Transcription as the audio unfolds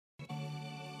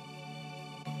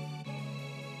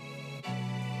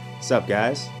What's up,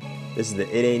 guys? This is the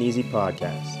It Ain't Easy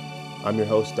podcast. I'm your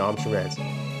host, Dom Farrant.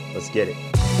 Let's get it.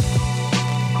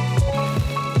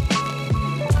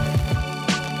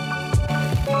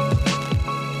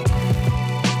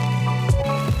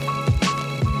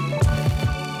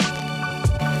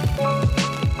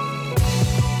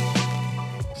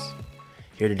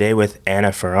 Here today with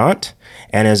Anna Farrant.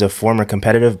 Anna is a former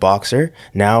competitive boxer,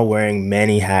 now wearing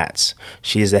many hats.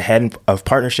 She is the head of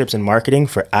partnerships and marketing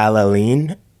for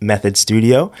Alaline Method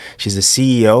Studio. She's the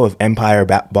CEO of Empire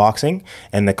Boxing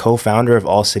and the co-founder of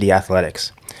All City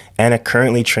Athletics. Anna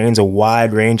currently trains a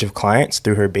wide range of clients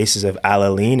through her bases of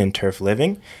Alaline and Turf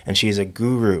Living, and she is a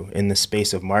guru in the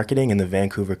space of marketing in the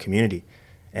Vancouver community.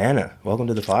 Anna, welcome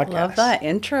to the podcast. Love that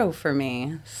intro for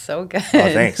me. So good.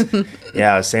 Oh, thanks.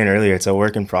 Yeah, I was saying earlier, it's a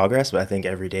work in progress, but I think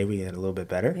every day we get a little bit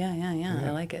better. Yeah. I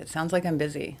like it. Sounds like I'm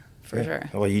busy, for sure.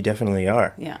 Well, you definitely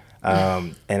are. Yeah.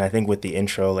 And I think with the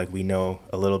intro, like, we know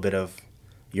a little bit of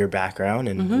your background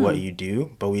and what you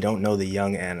do, but we don't know the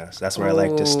young Anna. So that's where I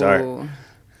like to start.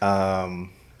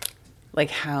 Like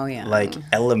how young? Like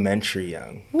elementary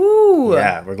young. Woo!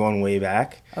 Yeah, we're going way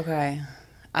back. Okay.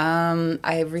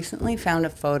 I recently found a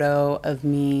photo of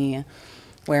me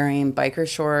wearing biker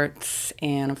shorts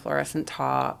and a fluorescent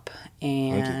top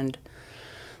and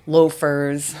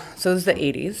loafers. So it was the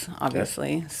 80s,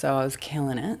 obviously. Okay. So I was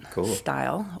killing it,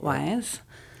 style-wise.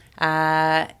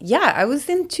 Yeah, I was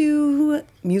into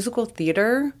musical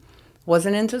theater,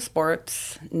 wasn't into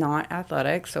sports, not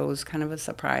athletics. So it was kind of a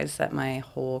surprise that my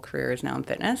whole career is now in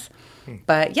fitness.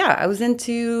 But yeah, I was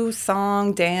into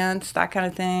song, dance, that kind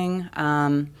of thing.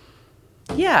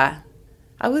 Yeah,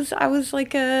 I was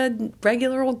like a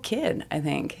regular old kid, I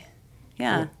think.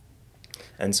 Yeah. Cool.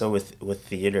 And so with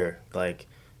theater, like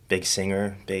big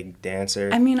singer, big dancer.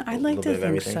 I mean, I'd like to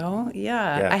think so.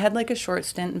 Yeah. I had like a short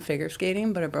stint in figure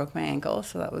skating, but I broke my ankle,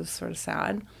 so that was sort of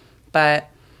sad. But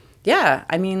yeah,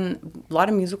 I mean, a lot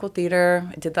of musical theater.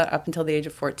 I did that up until the age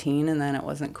of 14, and then it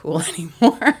wasn't cool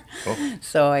anymore. Cool.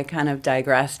 So I kind of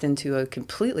digressed into a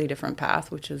completely different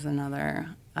path, which is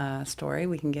another story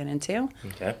we can get into.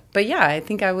 Okay. But yeah, I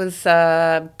think I was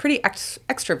pretty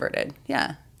extroverted.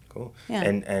 Yeah. Cool. Yeah.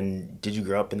 And did you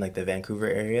grow up in like the Vancouver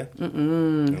area?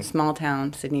 No. Small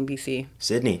town, Sydney, BC.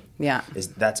 Sydney? Yeah.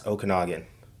 That's Okanagan.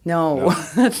 No,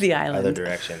 that's the island. Other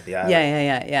direction, the island.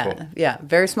 Yeah. Cool. Yeah,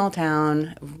 very small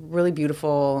town, really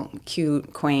beautiful,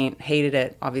 cute, quaint. Hated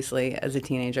it, obviously, as a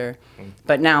teenager.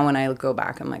 But now when I go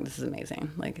back, I'm like, this is amazing.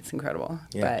 Like, it's incredible.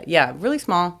 Yeah. But yeah, really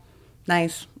small,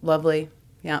 nice, lovely.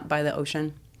 Yeah, by the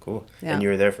ocean. Cool. Yeah. And you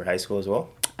were there for high school as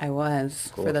well? I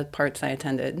was, for the parts I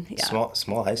attended. Yeah.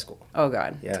 Small high school. Oh,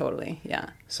 God. Yeah. Totally. Yeah.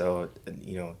 So,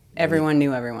 everyone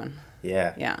knew everyone.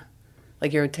 Yeah. Yeah.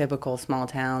 Like your typical small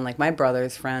town. Like my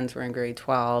brother's friends were in grade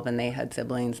 12 and they had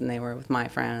siblings and they were with my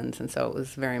friends. And so it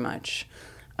was very much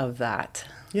of that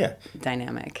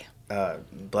dynamic.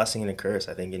 Blessing and a curse,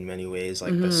 I think, in many ways.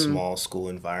 Like the small school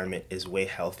environment is way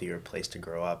healthier place to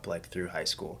grow up, like through high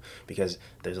school, because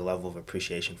there's a level of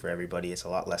appreciation for everybody. It's a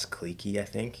lot less cliquey, I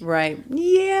think. Right.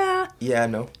 Yeah. Yeah,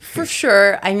 no. For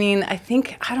sure. I mean, I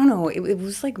don't know. It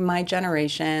was like my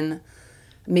generation.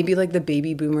 Maybe like the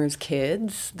baby boomers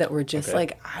kids that were just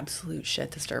like absolute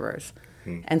shit disturbers.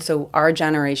 And so our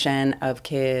generation of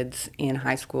kids in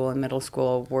high school and middle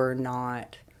school were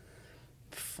not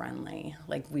friendly.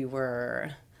 Like we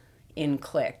were in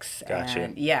cliques. Gotcha.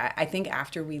 And yeah, I think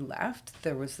after we left,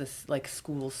 there was this like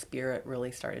school spirit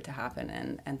really started to happen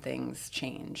and things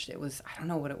changed. It was, I don't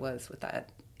know what it was with that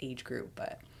age group,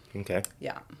 but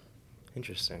yeah.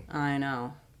 Interesting. I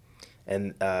know.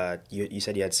 And you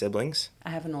said you had siblings?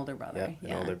 I have an older brother.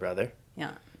 Yeah, an older brother.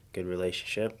 Yeah. Good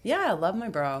relationship? Yeah, I love my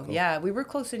bro. Cool. Yeah, we were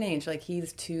close in age. Like,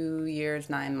 he's 2 years,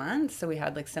 9 months, so we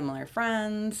had, like, similar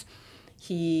friends.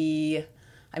 I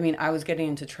was getting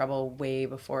into trouble way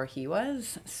before he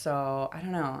was, so I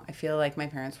don't know. I feel like my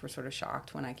parents were sort of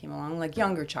shocked when I came along, like,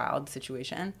 younger child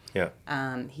situation. Yeah.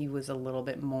 He was a little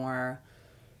bit more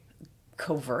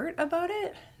covert about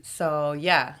it. So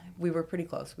yeah, we were pretty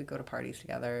close. We'd go to parties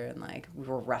together and like we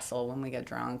would wrestle when we get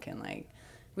drunk and like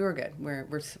we were good.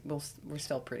 We're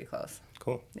still pretty close.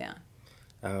 Cool. Yeah.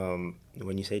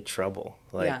 When you say trouble,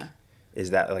 like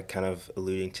is that like kind of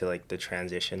alluding to like the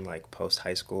transition like post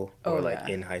high school or like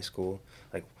in high school?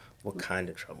 Like what kind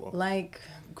of trouble? Like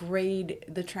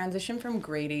the transition from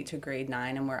grade 8 to grade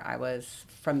 9 and where I was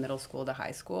from middle school to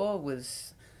high school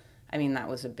was, that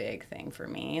was a big thing for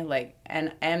me. Like,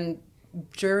 and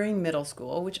during middle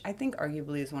school, which I think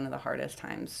arguably is one of the hardest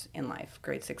times in life,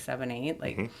 grade 6, 7, 8,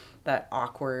 like that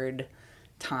awkward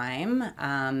time.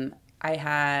 I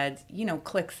had,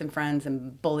 cliques and friends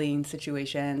and bullying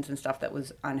situations and stuff that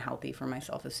was unhealthy for my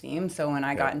self-esteem. So when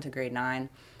I got into grade 9,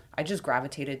 I just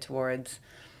gravitated towards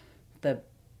the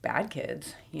bad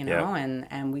kids,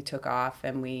 and we took off,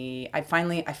 and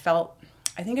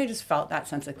I think I just felt that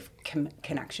sense of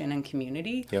connection and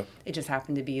community. Yep. It just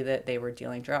happened to be that they were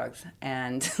dealing drugs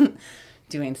and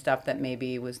doing stuff that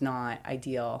maybe was not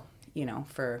ideal,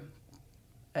 for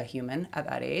a human at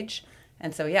that age.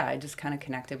 And so, I just kind of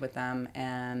connected with them,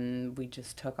 and we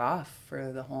just took off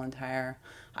for the whole entire...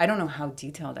 I don't know how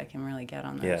detailed I can really get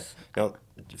on this. Yeah. No,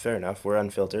 fair enough. We're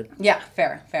unfiltered. Yeah,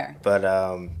 fair. But,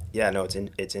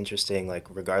 it's interesting, like,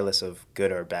 regardless of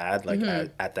good or bad, like,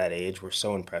 at that age, we're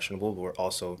so impressionable, but we're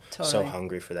also so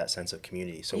hungry for that sense of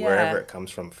community. So wherever it comes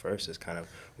from first is kind of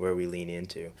where we lean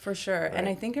into. For sure. Right? And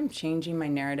I think I'm changing my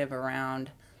narrative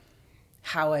around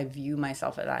how I view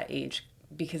myself at that age.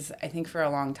 Because I think for a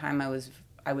long time I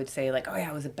would say like, oh yeah,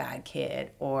 I was a bad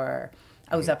kid, or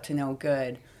I was up to no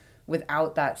good,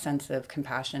 without that sense of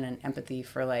compassion and empathy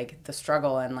for like the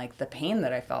struggle and like the pain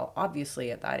that I felt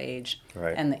obviously at that age,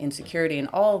 right. And the insecurity and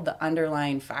all the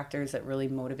underlying factors that really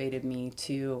motivated me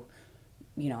to,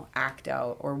 act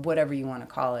out, or whatever you want to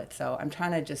call it. So I'm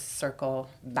trying to just circle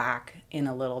back in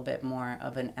a little bit more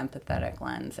of an empathetic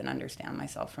lens and understand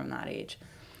myself from that age.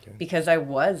 Okay. Because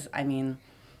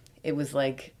it was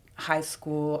like high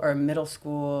school or middle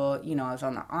school, I was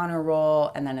on the honor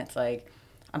roll, and then it's like,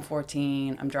 I'm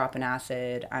 14, I'm dropping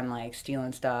acid, I'm like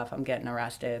stealing stuff, I'm getting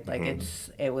arrested. Like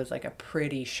it was like a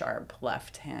pretty sharp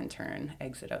left-hand turn,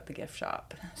 exit out the gift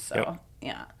shop. So,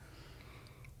 yeah.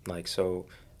 Like, so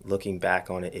looking back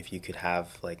on it, if you could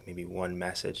have like maybe one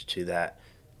message to that,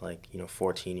 like,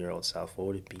 14-year-old self, what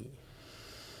would it be?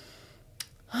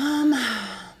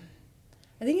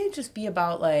 I think it'd just be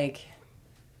about like,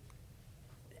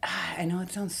 I know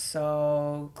it sounds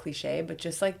so cliche, but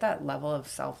just like that level of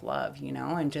self-love,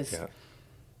 and just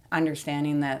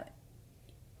understanding that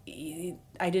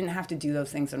I didn't have to do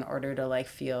those things in order to like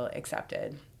feel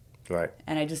accepted. Right.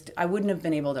 And I wouldn't have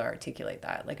been able to articulate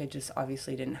that. Like I just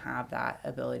obviously didn't have that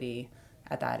ability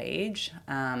at that age.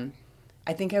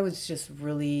 I think I was just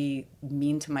really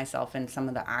mean to myself in some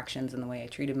of the actions and the way I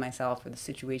treated myself, or the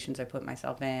situations I put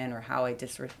myself in, or how I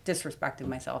disrespected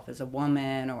myself as a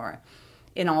woman, or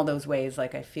in all those ways.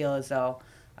 Like I feel as though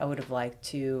I would have liked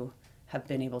to have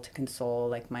been able to console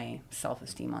like my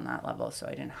self-esteem on that level, so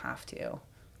I didn't have to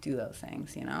do those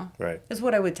things, Right. Is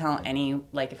what I would tell any,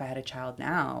 like if I had a child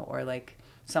now, or like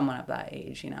someone of that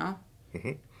age,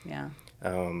 Mm-hmm. Yeah.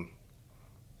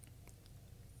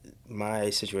 My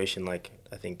situation, like,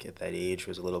 I think at that age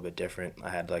was a little bit different. I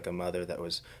had like a mother that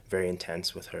was very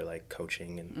intense with her like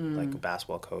coaching, and like a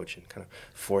basketball coach, and kind of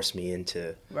forced me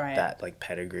into that like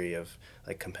pedigree of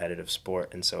like competitive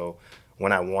sport. And so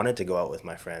when I wanted to go out with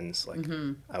my friends, like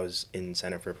I was in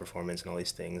Center for Performance and all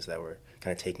these things that were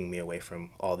kind of taking me away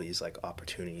from all these like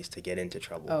opportunities to get into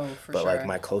trouble. Oh, for but sure. like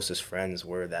my closest friends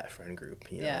were that friend group,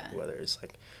 Yeah. Whether it's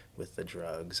like with the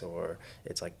drugs or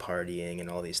it's like partying and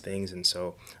all these things. And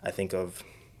so I think of,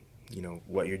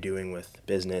 what you're doing with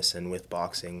business and with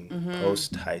boxing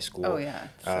post high school. Oh yeah.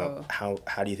 So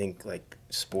How do you think like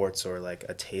sports or like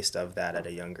a taste of that at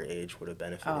a younger age would have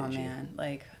benefited you? Oh man,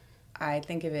 like I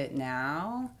think of it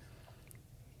now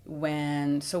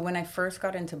when I first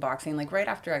got into boxing, like right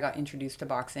after I got introduced to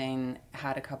boxing,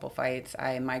 had a couple fights,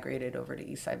 I migrated over to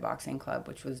Eastside Boxing Club,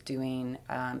 which was doing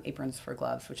aprons for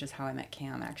gloves, which is how I met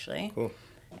Cam actually. Cool.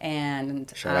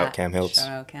 And shout out Cam Hiltz. Shout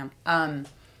out Cam.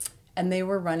 And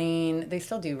they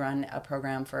still do run a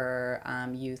program for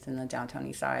youth in the downtown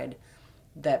East Side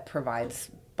that provides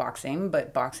boxing,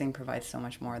 but boxing provides so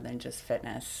much more than just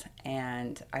fitness.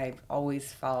 And I've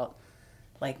always felt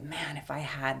like, man, if I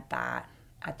had that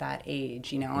at that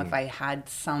age, if I had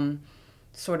some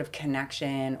sort of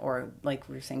connection, or like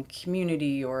we were saying,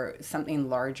 community, or something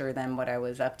larger than what I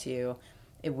was up to,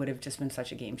 it would have just been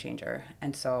such a game changer.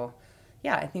 And so,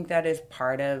 yeah, I think that is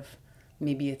part of,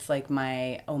 maybe it's like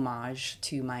my homage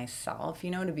to myself,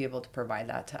 to be able to provide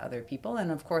that to other people.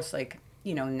 And of course, like,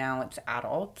 now it's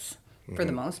adults for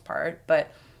the most part,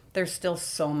 but there's still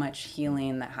so much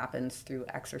healing that happens through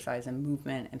exercise and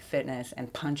movement and fitness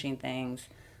and punching things,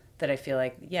 that I feel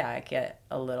like, I get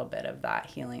a little bit of that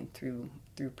healing through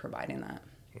providing that.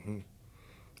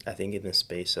 I think in the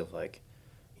space of like,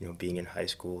 being in high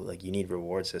school, like you need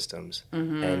reward systems.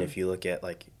 And if you look at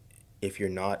like, if you're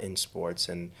not in sports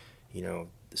and,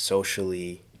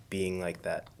 socially being like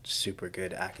that super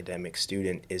good academic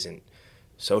student isn't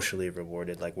socially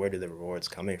rewarded, like where do the rewards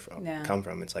come from?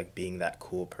 It's like being that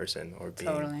cool person, or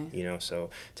being,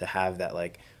 so to have that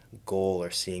like goal,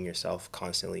 or seeing yourself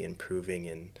constantly improving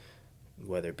in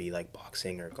whether it be like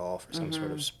boxing or golf or some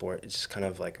sort of sport. It's just kind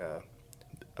of like a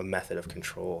method of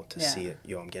control to see it,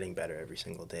 I'm getting better every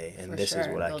single day, and this is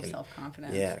what I can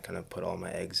self-confidence. kind of put all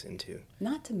my eggs into.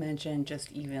 Not to mention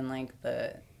just even like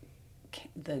the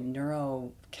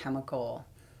neurochemical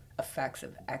effects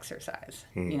of exercise,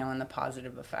 and the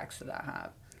positive effects that have,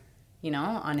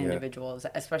 on individuals,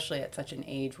 especially at such an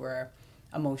age where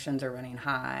emotions are running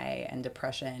high and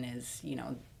depression is,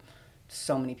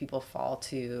 so many people fall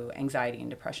to anxiety and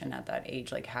depression at that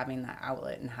age. Like having that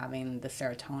outlet and having the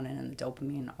serotonin and the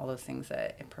dopamine, all those things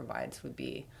that it provides would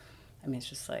be, it's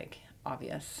just like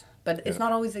obvious, but it's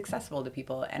not always accessible to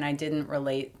people. And I didn't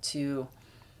relate to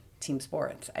team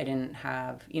sports. I didn't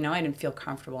have, I didn't feel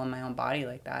comfortable in my own body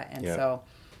like that. And so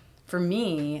for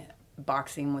me,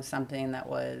 boxing was something that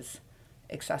was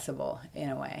accessible in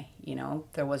a way.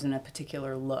 There wasn't a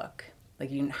particular look.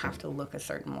 Like you didn't have to look a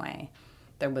certain way.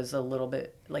 There was a little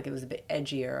bit, like it was a bit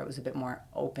edgier. It was a bit more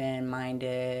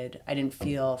open-minded. I didn't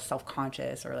feel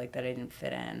self-conscious or like that I didn't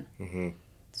fit in. Mm-hmm.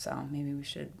 So maybe we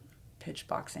should pitch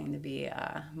boxing to be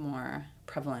more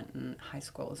prevalent in high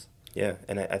schools. Yeah,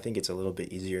 and I think it's a little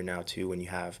bit easier now too when you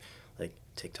have like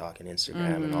TikTok and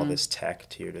Instagram and all this tech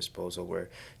to your disposal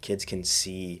where kids can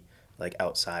see like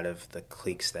outside of the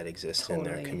cliques that exist in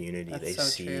their community. That's they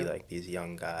see like these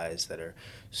young guys that are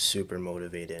super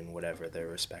motivated in whatever their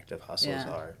respective hustles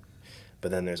are. But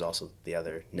then there's also the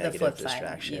other negative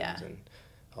distractions and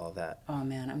all that. Oh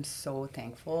man, I'm so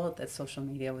thankful that social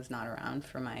media was not around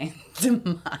for my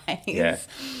demise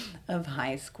of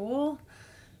high school.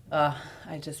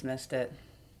 I just missed it.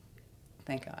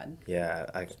 Thank God. Yeah,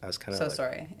 I was kind of so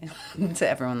sorry to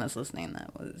everyone that's listening.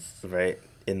 That was right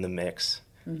in the mix.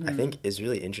 Mm-hmm. I think it's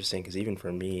really interesting because even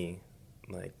for me,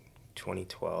 like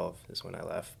 2012 is when I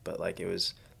left, but like it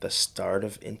was the start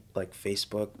of like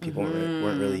Facebook. People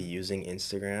weren't really using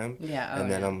Instagram. Yeah,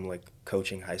 and then I'm like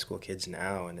coaching high school kids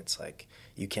now, and it's like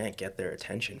you can't get their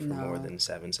attention for more than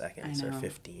 7 seconds or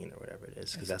 15 or whatever it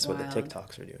is, because that's wild. What the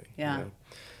TikToks are doing. Yeah.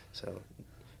 So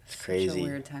it's crazy. Such a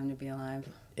weird time to be alive.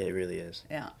 It really is.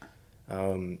 Yeah.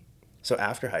 So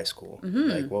after high school,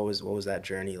 like what was that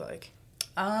journey like?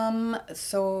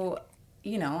 So,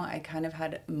 I kind of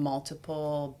had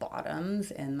multiple bottoms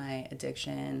in my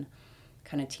addiction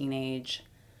kind of teenage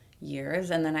years.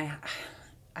 And then I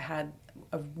had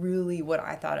what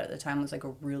I thought at the time was like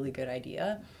a really good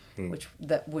idea, which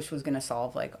was going to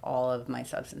solve like all of my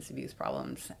substance abuse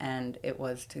problems. And it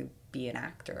was to be an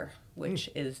actor, which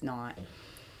is not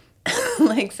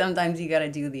like sometimes you got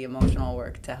to do the emotional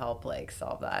work to help like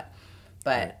solve that.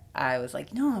 But I was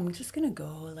like, no, I'm just going to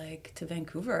go like to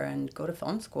Vancouver and go to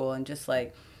film school and just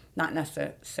like not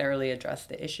necessarily address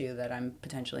the issue that I'm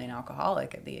potentially an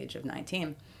alcoholic at the age of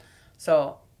 19.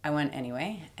 So I went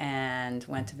anyway and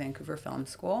went to Vancouver Film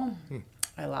School.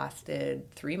 I lasted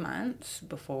 3 months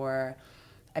before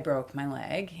I broke my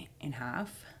leg in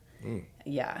half.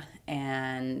 Yeah,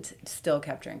 and still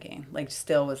kept drinking. Like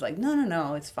still was like,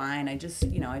 no, it's fine. I just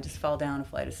fell down a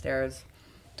flight of stairs,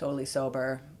 totally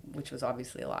sober, which was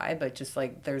obviously a lie, but just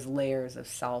like there's layers of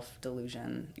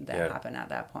self-delusion that happen at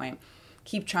that point.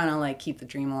 Keep trying to like keep the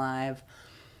dream alive,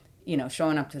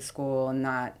 showing up to school,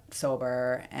 not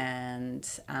sober. And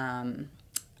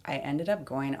I ended up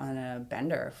going on a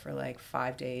bender for like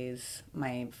 5 days.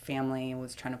 My family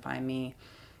was trying to find me.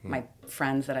 My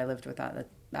friends that I lived with at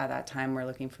that time were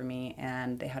looking for me,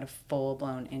 and they had a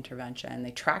full-blown intervention.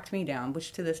 They tracked me down,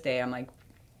 which to this day I'm like,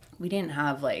 we didn't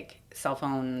have like cell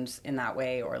phones in that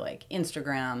way or like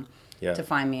Instagram to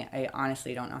find me. I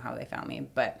honestly don't know how they found me,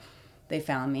 but they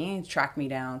found me, tracked me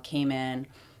down, came in,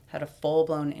 had a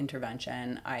full-blown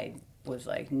intervention. I was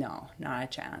like, no, not a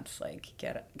chance. Like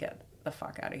get the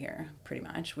fuck out of here, pretty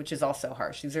much, which is also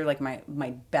harsh. These are like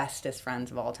my bestest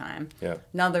friends of all time. Yeah.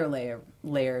 Another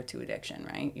layer to addiction,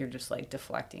 right? You're just like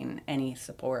deflecting any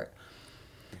support.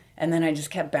 And then I just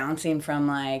kept bouncing from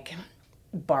like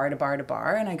bar to bar to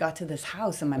bar, and I got to this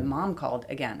house and my mom called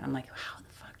again. I'm like, how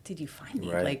the fuck did you find me?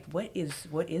 Right. Like what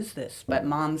is this? But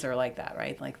moms are like that,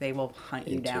 right? Like they will hunt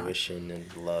you down. Intuition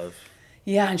and love.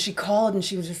 Yeah, and she called and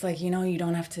she was just like, you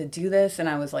don't have to do this. And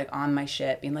I was like on my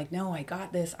shit being like, no, I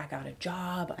got this. I got a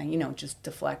job. I, just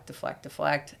deflect.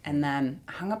 And then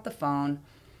I hung up the phone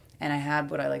and I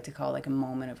had what I like to call like a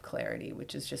moment of clarity,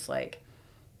 which is just like,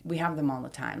 we have them all the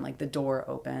time. Like the door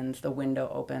opens, the window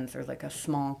opens, there's like a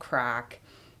small crack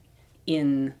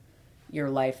in your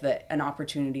life that an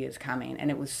opportunity is coming. And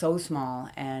it was so small,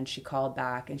 and she called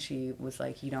back and she was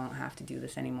like, you don't have to do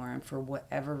this anymore. And for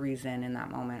whatever reason in that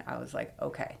moment, I was like,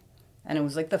 okay. And it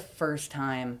was like the first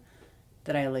time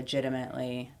that I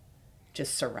legitimately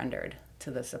just surrendered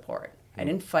to the support. I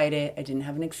didn't fight it. I didn't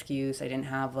have an excuse. I didn't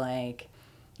have like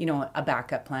a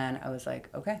backup plan, I was like,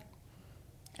 okay.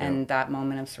 And that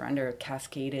moment of surrender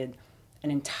cascaded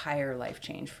an entire life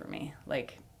change for me.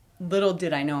 Like, little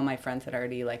did I know my friends had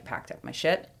already, like, packed up my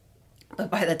shit.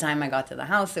 But by the time I got to the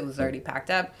house, it was already packed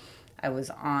up. I was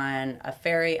on a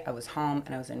ferry, I was home,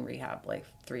 and I was in rehab, like,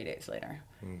 3 days later.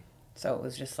 So it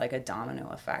was just, like, a domino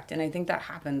effect. And I think that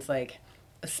happens, like,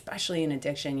 especially in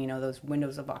addiction, those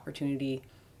windows of opportunity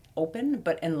open,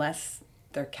 but unless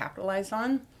they're capitalized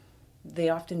on, they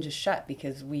often just shut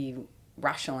because we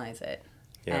rationalize it.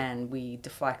 Yeah. And we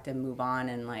deflect and move on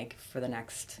and like for the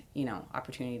next,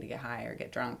 opportunity to get high or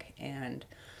get drunk. And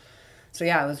so,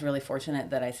 yeah, I was really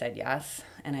fortunate that I said yes.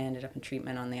 And I ended up in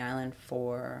treatment on the island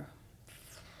I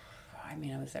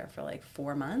was there for like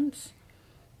 4 months.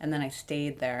 And then I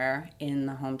stayed there in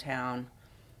the hometown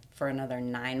for another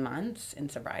 9 months in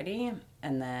sobriety.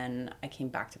 And then I came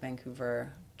back to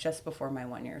Vancouver just before my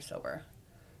 1 year sober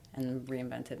and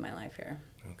reinvented my life here.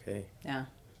 Okay. Yeah.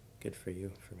 Good for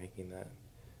you for making that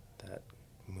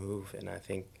move. And I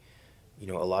think,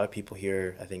 a lot of people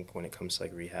here, I think when it comes to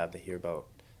like rehab, they hear about,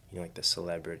 like the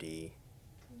celebrity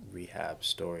rehab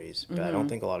stories, but I don't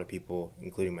think a lot of people,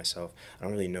 including myself, I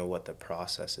don't really know what the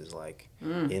process is like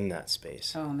in that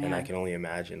space. Oh, man. And I can only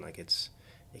imagine like it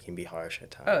can be harsh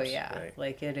at times. Oh, yeah. Right?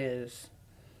 Like it is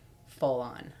full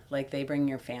on. Like they bring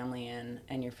your family in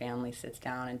and your family sits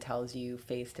down and tells you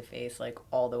face to face like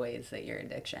all the ways that your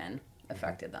addiction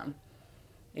affected them.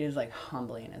 It is like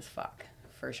humbling as fuck,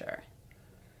 for sure.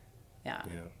 Yeah.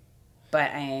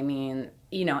 But I mean,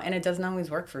 and it doesn't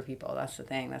always work for people. That's the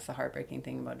thing. That's the heartbreaking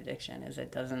thing about addiction is it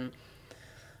doesn't.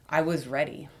 I was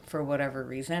ready for whatever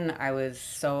reason. It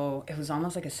was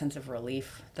almost like a sense of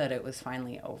relief that it was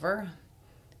finally over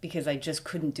because I just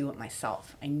couldn't do it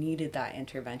myself. I needed that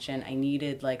intervention. I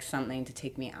needed like something to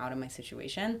take me out of my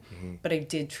situation, but I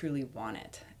did truly want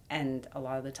it. And a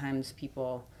lot of the times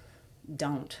people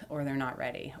don't, or they're not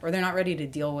ready to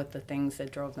deal with the things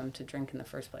that drove them to drink in the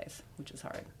first place, which is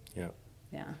hard.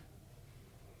 Yeah.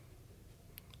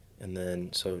 And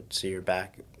then so you're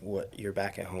back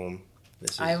at home.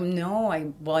 I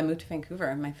moved to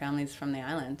Vancouver. My family's from the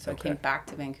island, so I came back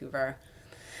to Vancouver.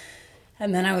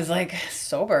 And then I was like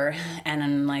sober and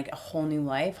in like a whole new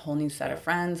life, whole new set of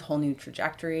friends, whole new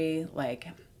trajectory. Like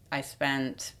I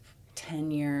spent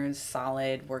 10 years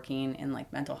solid working in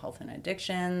like mental health and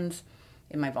addictions,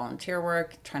 in my volunteer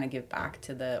work, trying to give back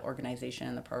to the organization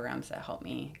and the programs that helped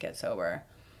me get sober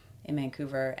in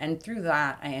Vancouver. And through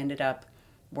that, I ended up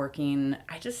working,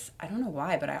 I don't know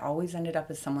why, but I always ended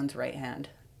up as someone's right hand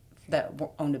that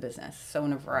owned a business. So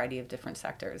in a variety of different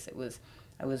sectors,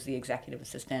 I was the executive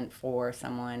assistant for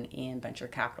someone in venture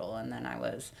capital. And then I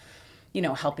was,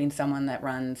 helping someone that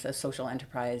runs a social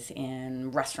enterprise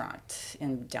in restaurant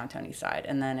in downtown East Side.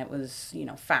 And then it was,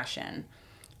 fashion.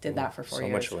 Did that for 4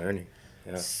 years. So much learning.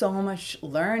 Yeah. So much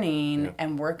learning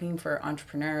and working for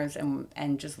entrepreneurs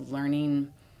and just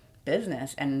learning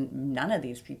business. And none of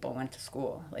these people went to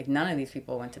school. Like none of these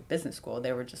people went to business school.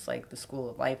 They were just like the school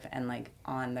of life and like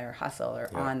on their hustle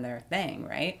or on their thing,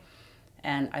 right?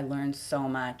 And I learned so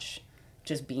much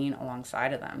just being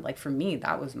alongside of them. Like for me,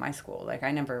 that was my school. Like I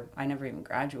never even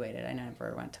graduated. I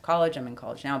never went to college. I'm in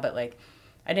college now, but like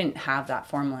I didn't have that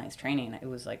formalized training. It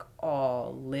was like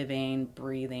all living,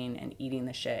 breathing, and eating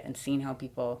the shit and seeing how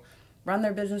people run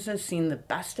their businesses, seeing the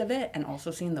best of it and also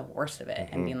seeing the worst of it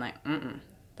and being like,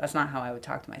 that's not how I would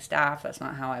talk to my staff. That's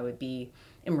not how I would be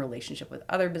in relationship with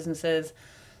other businesses.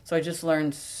 So I just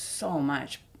learned so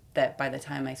much that by the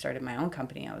time I started my own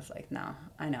company, I was like, no,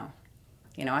 I know.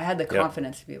 I had the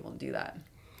confidence to be able to do that.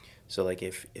 So like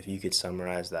if you could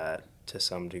summarize that to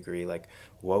some degree, like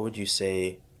what would you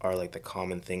say are like the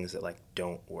common things that like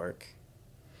don't work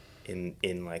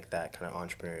in like that kind of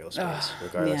entrepreneurial space,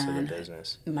 regardless of the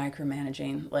business?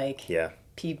 Micromanaging, like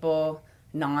people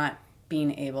not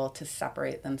being able to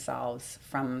separate themselves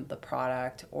from the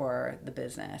product or the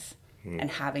business and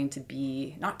having to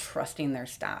be not trusting their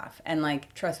staff. And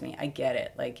like, trust me, I get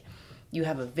it. Like you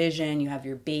have a vision, you have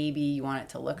your baby, you want it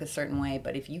to look a certain way,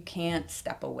 but if you can't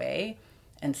step away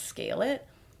and scale it,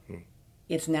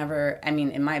 it's never,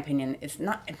 in my opinion, it's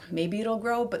not, maybe it'll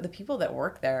grow, but the people that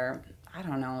work there, I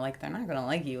don't know, like they're not going to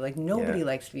like you. Like nobody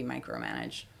likes to be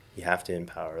micromanaged. You have to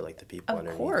empower like the people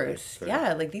underneath. Of course.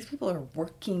 Like these people are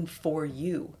working for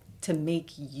you to make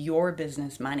your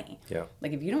business money. Yeah.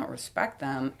 Like if you don't respect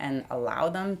them and allow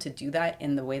them to do that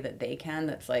in the way that they can,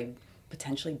 that's like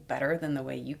potentially better than the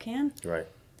way you can. Right.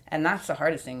 And that's the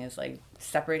hardest thing is like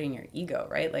separating your ego,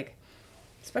 right? Like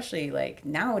especially like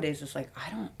nowadays it's like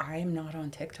I'm not on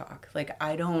TikTok. Like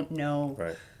I don't know.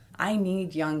 Right. I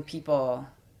need young people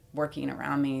working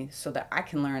around me so that I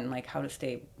can learn like how to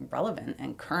stay relevant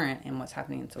and current in what's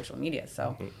happening in social media.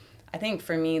 So I think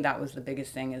for me, that was the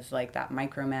biggest thing, is like that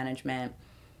micromanagement,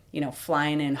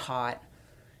 flying in hot,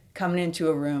 coming into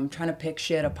a room, trying to pick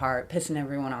shit apart, pissing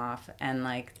everyone off, and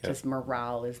like just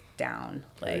morale is down.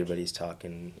 Like everybody's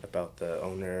talking about the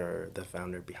owner or the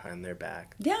founder behind their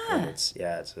back. Yeah. And it's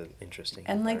an interesting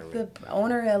And like the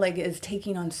owner like is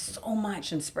taking on so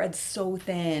much and spread so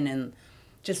thin and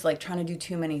just like trying to do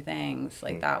too many things.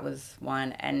 Like that was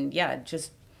one. And yeah,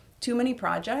 just too many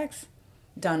projects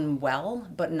done well,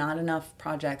 but not enough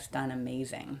projects done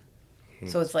amazing.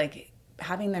 So it's like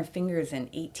having their fingers in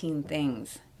 18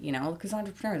 things, because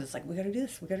entrepreneurs, it's like, we got to do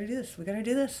this, we got to do this, we got to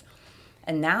do this.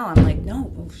 And now I'm like,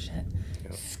 no, oh shit,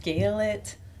 scale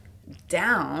it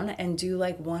down and do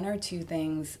like one or two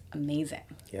things amazing.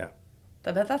 Yeah.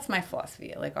 That's my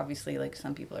philosophy. Like, obviously, like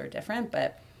some people are different,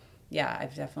 but yeah,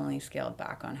 I've definitely scaled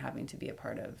back on having to be a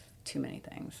part of too many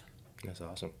things. That's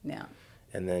awesome. Yeah.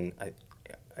 And then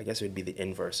I guess it would be the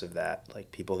inverse of that,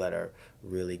 like people that are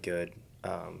really good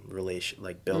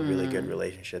build really good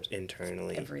relationships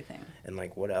internally. Everything. And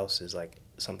like what else is like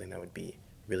something that would be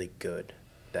really good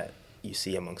that you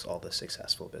see amongst all the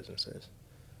successful businesses?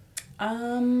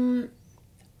 I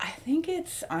think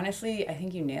it's honestly, I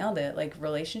think you nailed it, like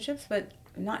relationships, but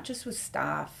not just with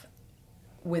staff,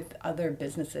 with other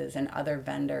businesses and other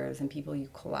vendors and people you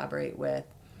collaborate with.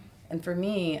 And for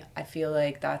me, I feel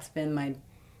like that's been my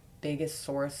biggest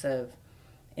source of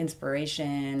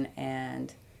inspiration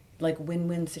and like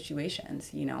win-win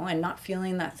situations, and not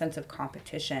feeling that sense of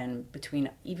competition between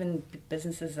even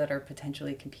businesses that are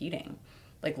potentially competing,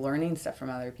 like learning stuff from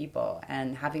other people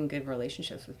and having good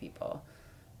relationships with people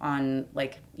on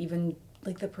like even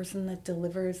like the person that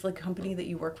delivers, like company that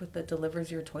you work with that delivers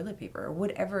your toilet paper or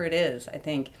whatever it is. I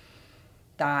think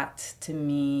that to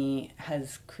me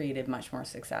has created much more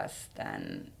success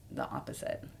than the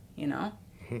opposite,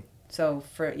 So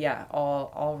for,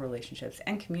 all relationships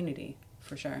and community,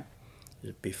 for sure.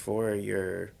 Before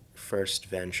your first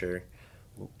venture,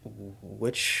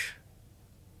 which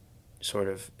sort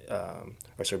of,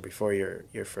 before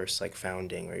your first like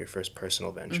founding or your first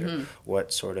personal venture,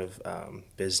 what sort of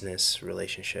business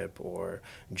relationship or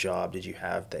job did you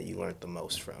have that you learned the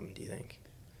most from, do you think?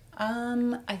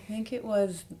 I think it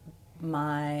was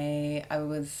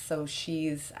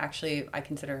she's actually, I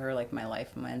consider her like my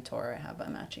life mentor. I have a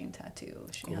matching tattoo.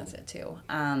 She has it too.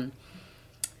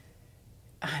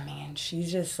 I mean,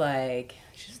 she's just like,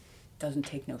 she just doesn't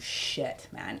take no shit,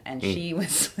 man. And she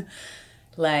was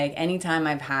like, anytime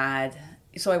I've had,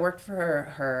 so I worked for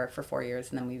her for 4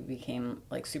 years and then we became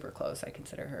like super close. I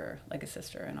consider her like a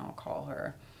sister and I'll call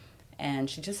her. And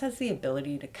she just has the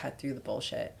ability to cut through the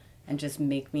bullshit and just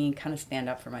make me kind of stand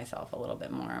up for myself a little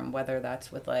bit more. And whether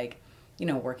that's with like,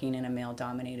 working in a male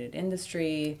dominated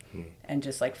industry and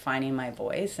just like finding my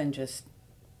voice and just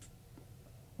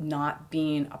not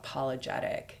being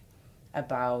apologetic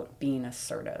about being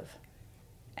assertive.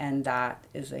 And that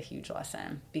is a huge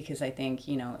lesson because I think,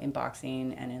 in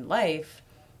boxing and in life,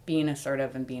 being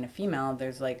assertive and being a female,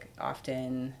 there's like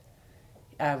often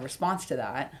a response to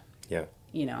that. Yeah.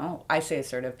 I say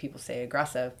assertive, people say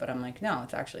aggressive, but I'm like, no,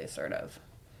 it's actually assertive.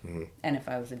 And if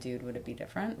I was a dude, would it be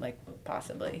different? Like,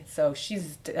 possibly. So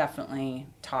she's definitely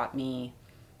taught me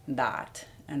that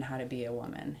and how to be a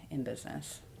woman in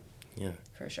business. Yeah.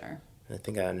 For sure. I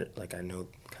think I know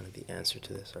kind of the answer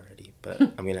to this already, but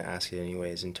I'm going to ask it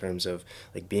anyways. In terms of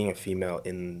like being a female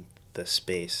in the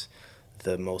space,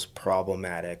 the most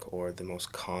problematic or the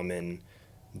most common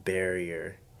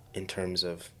barrier in terms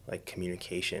of like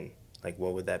communication, like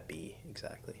what would that be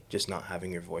exactly? Just not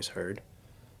having your voice heard?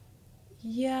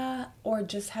 Yeah, or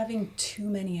just having too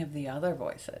many of the other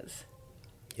voices.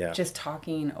 Yeah. Just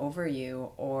talking over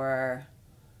you, or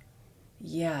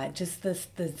just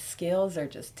the scales are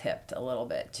just tipped a little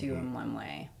bit too in one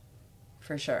way,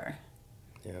 for sure.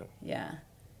 Yeah. Yeah.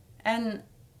 And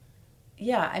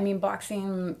yeah, I mean,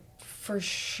 boxing for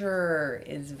sure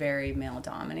is very male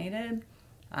dominated.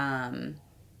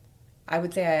 I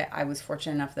would say I was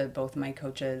fortunate enough that both of my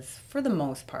coaches, for the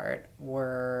most part,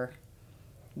 were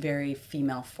very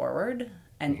female forward,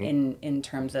 and in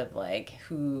terms of like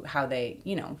how they,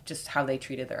 just how they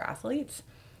treated their athletes.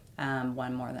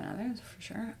 One more than others, for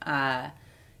sure.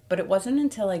 But it wasn't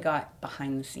until I got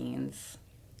behind the scenes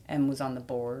and was on the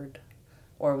board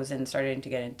or was starting to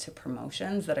get into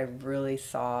promotions that I really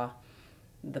saw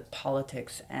the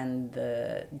politics and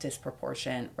the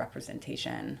disproportionate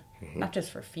representation, not just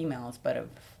for females, but of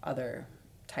other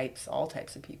types, all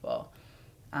types of people.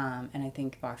 And I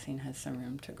think boxing has some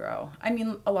room to grow. I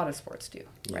mean, a lot of sports do,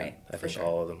 right? I think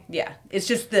all of them. Yeah. It's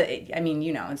just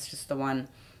it's just the one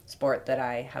sport that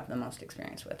I have the most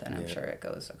experience with, and I'm sure it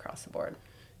goes across the board.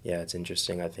 Yeah, it's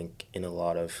interesting. I think in a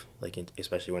lot of, like,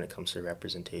 especially when it comes to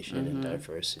representation and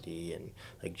diversity and,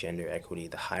 like, gender equity,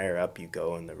 the higher up you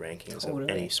go in the rankings of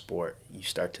any sport, you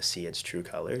start to see its true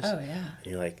colors. Oh, yeah. And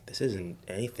you're like, this isn't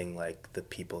anything like the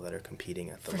people that are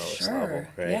competing at the lowest level,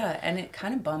 right? Yeah, and it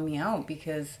kind of bummed me out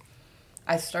because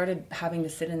I started having to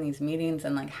sit in these meetings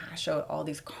and, like, hash out all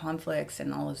these conflicts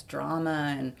and all this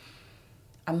drama, and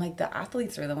I'm like, the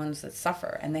athletes are the ones that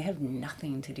suffer, and they have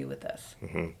nothing to do with this.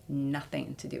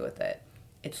 Nothing to do with it.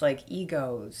 It's like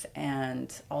egos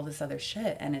and all this other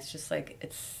shit, and it's just like,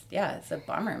 it's a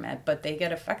bummer, man, but they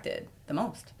get affected the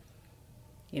most.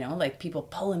 You know, like people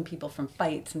pulling people from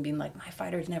fights and being like, my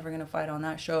fighter's never going to fight on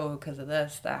that show because of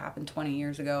this, that happened 20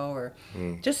 years ago, or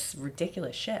just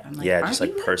ridiculous shit. I'm like, just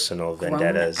like personal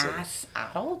vendettas. Grown-ass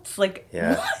adults? Like,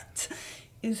 what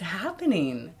is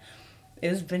happening? It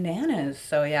was bananas.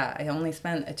 So yeah, I only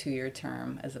spent a 2-year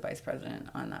term as a vice president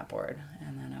on that board.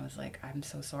 And then I was like, I'm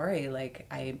so sorry. Like,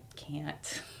 I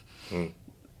can't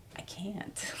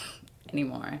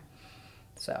anymore.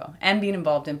 So, and being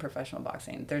involved in professional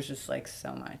boxing, there's just like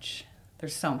so much.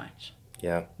 There's so much.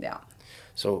 Yeah. Yeah.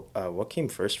 So what came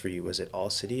first for you? Was it All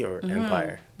City or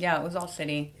Empire? Yeah, it was All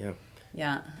City. Yeah.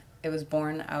 Yeah. It was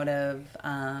born out of,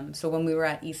 so when we were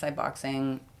at Eastside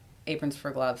Boxing, Aprons for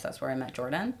Gloves, that's where I met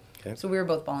Jordan. Okay. So we were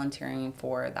both volunteering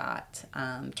for that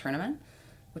tournament,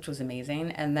 which was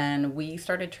amazing. And then we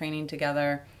started training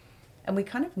together, and we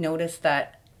kind of noticed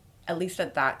that, at least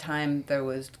at that time, there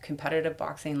was competitive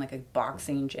boxing, like a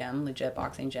boxing gym, legit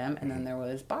boxing gym, and then there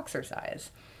was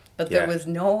boxercise. But there was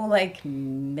no, like,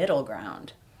 middle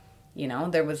ground, you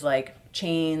know? There was, like,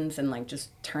 chains and, like,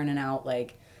 just turning out,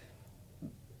 like,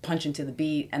 punching to the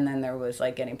beat, and then there was,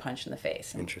 like, getting punched in the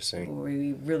face. Interesting.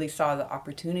 We really saw the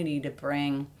opportunity to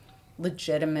bring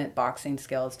legitimate boxing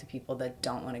skills to people that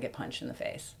don't want to get punched in the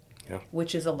face,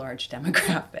 which is a large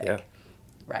demographic,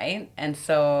 right? And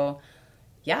so,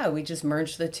 yeah, we just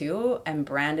merged the two and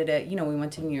branded it. You know, we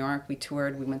went to New York, we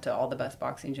toured, we went to all the best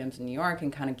boxing gyms in New York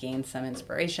and kind of gained some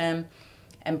inspiration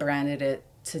and branded it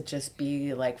to just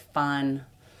be like fun,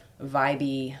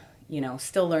 vibey, you know,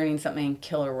 still learning something,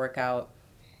 killer workout,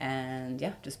 and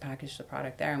just packaged the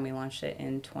product there. And we launched it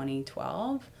in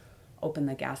 2012, opened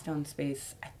the Gastown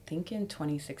space, I think in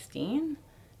 2016.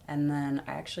 And then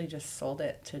I actually just sold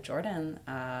it to Jordan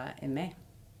in May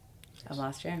of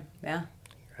last year. Yeah.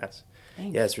 Congrats.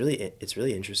 Thanks. Yeah, it's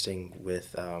really interesting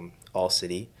with All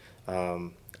City.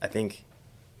 I think,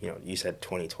 you know, you said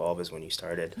 2012 is when you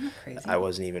started. Isn't that crazy? I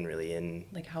wasn't even really in.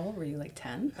 Like, how old were you? Like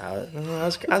 10? I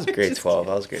was grade 12.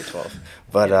 I was grade 12.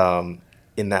 But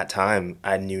in that time,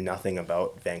 I knew nothing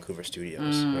about Vancouver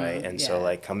studios, right? And so,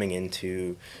 like, coming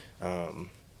into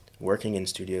working in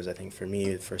studios, I think for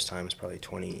me, the first time was probably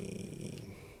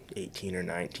 2018 or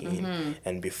 19.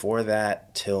 And before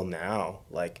that till now,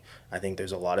 like, I think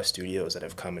there's a lot of studios that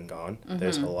have come and gone.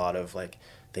 There's a lot of, like,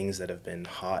 things that have been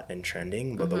hot and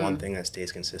trending, but the one thing that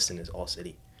stays consistent is All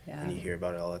City. And you hear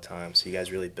about it all the time. So you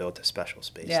guys really built a special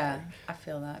space there. I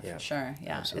feel that for sure.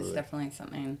 Yeah, absolutely. It's definitely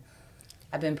something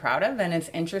I've been proud of, and it's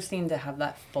interesting to have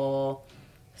that full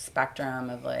spectrum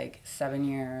of like 7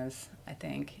 years, I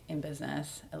think, in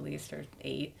business, at least, or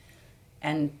 8,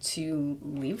 and to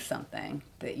leave something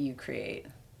that you create.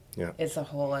 Yeah. It's a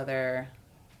whole other,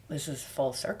 this is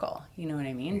full circle, you know what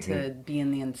I mean? To be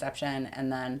in the inception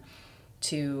and then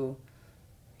to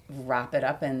wrap it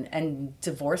up and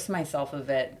divorce myself of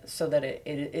it so that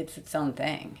it's its own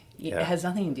thing. It has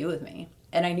nothing to do with me.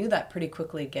 And I knew that pretty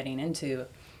quickly getting into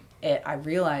it. I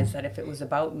realized that if it was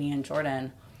about me and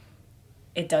Jordan,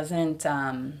 it doesn't,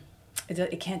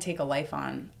 it can't take a life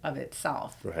on of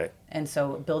itself. Right. And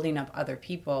so building up other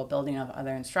people, building up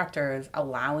other instructors,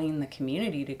 allowing the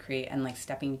community to create and like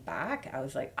stepping back, I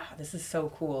was like, this is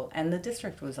so cool. And the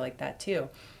district was like that too.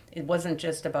 It wasn't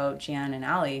just about Gian and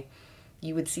Ali.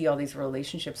 You would see all these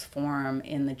relationships form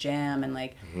in the gym and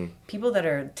like people that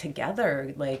are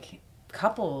together, like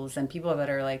couples and people that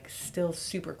are like still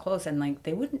super close, and like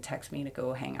they wouldn't text me to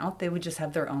go hang out. They would just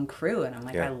have their own crew, and I'm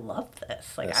like, I love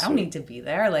this. Like, I don't need to be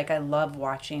there. Like, I love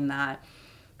watching that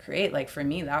create. Like, for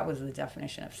me, that was the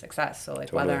definition of success. So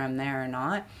like whether I'm there or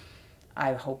not,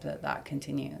 I hope that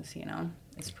continues, you know.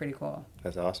 It's pretty cool.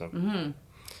 That's awesome.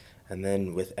 And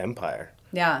then with Empire.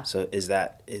 Yeah. So is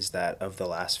that of the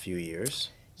last few years?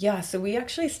 Yeah, so we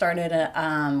actually started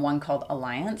one called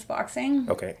Alliance Boxing.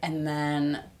 Okay. And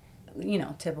then, you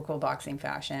know, typical boxing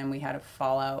fashion, we had a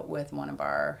fallout with one of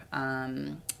our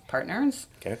partners.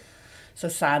 Okay. So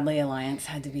sadly, Alliance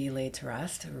had to be laid to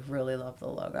rest. I really love the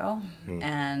logo.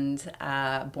 And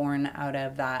born out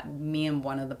of that, me and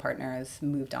one of the partners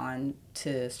moved on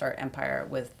to start Empire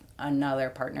with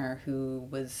another partner who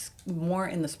was more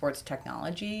in the sports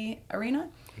technology arena.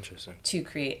 Interesting. To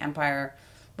create Empire,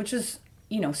 which is,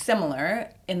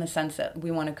 similar in the sense that we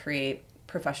want to create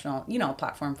professional, a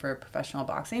platform for professional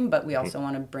boxing, but we also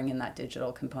want to bring in that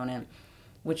digital component,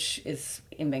 which is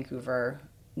in Vancouver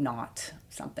not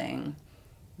something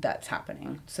that's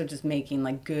happening. So just making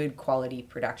like good quality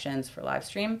productions for live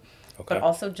stream, but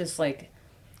also just like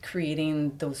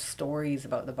creating those stories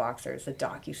about the boxers, the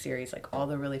docu-series, like all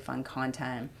the really fun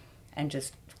content, and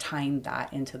just tying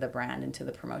that into the brand, into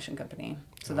the promotion company.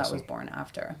 So that was born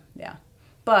after. Yeah.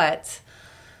 But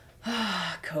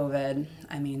COVID,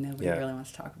 I mean, nobody really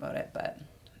wants to talk about it, but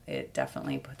it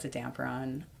definitely puts a damper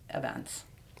on events.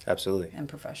 Absolutely. And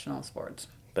professional sports.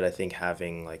 But I think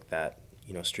having like that,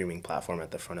 streaming platform at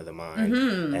the front of the mind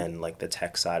and like the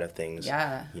tech side of things,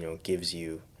 gives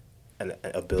you an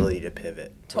ability to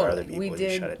pivot where other people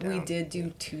just shut it down. We did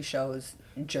do 2 shows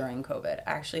during COVID.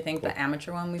 I actually think the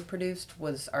amateur one we produced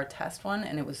was our test one,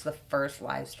 and it was the first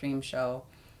live stream show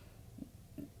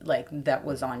like that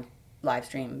was on live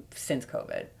stream since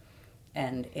COVID.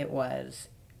 And it was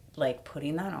like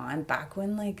putting that on back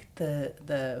when like the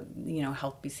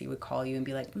Health BC would call you and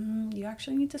be like, you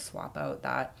actually need to swap out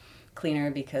that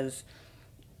cleaner because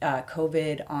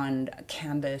COVID on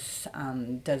canvas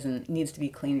needs to be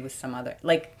cleaned with some other,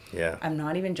 I'm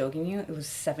not even joking you, it was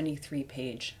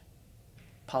 73-page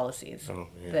policies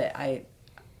that I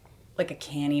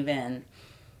can't even,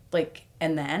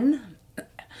 and then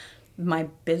my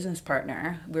business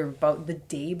partner, we were about the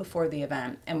day before the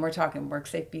event, and we're talking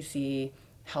WorkSafe BC,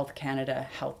 Health Canada,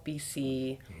 Health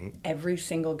BC, every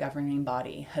single governing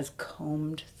body has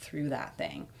combed through that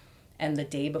thing. And the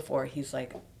day before, he's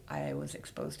like, I was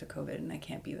exposed to COVID and I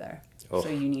can't be there. So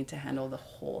you need to handle the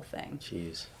whole thing.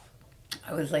 Jeez.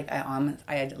 I was like, I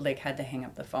had to hang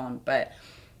up the phone. But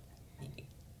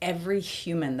every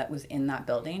human that was in that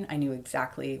building, I knew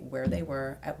exactly where they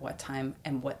were, at what time,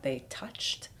 and what they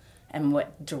touched, and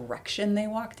what direction they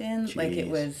walked in. Jeez. Like, it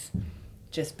was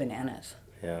just bananas.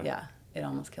 Yeah. It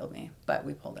almost killed me, but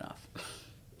we pulled it off.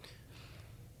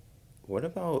 What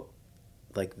about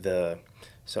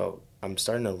so I'm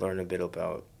starting to learn a bit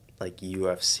about like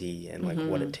UFC and like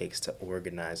what it takes to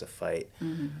organize a fight.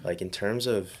 Like in terms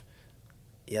of,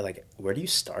 where do you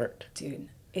start? Dude,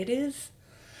 it is.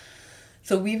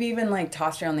 So we've even like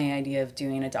tossed around the idea of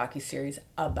doing a docuseries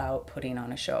about putting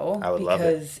on a show. I would love it.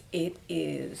 Because it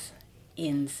is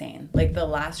insane. Like the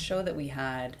last show that we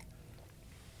had,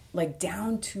 like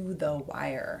down to the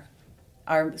wire.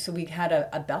 So we had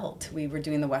a belt. We were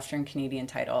doing the Western Canadian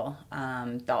title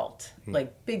belt.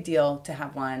 Like big deal to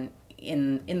have one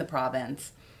in the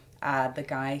province. The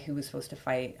guy who was supposed to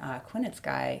fight Quinnet's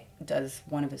guy does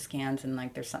one of his scans and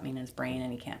like there's something in his brain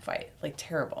and he can't fight. Like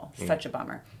terrible. Such a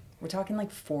bummer. We're talking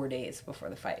like 4 days before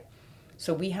the fight.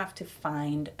 So we have to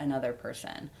find another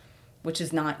person, which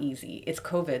is not easy. It's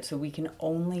COVID, so we can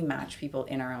only match people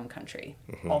in our own country.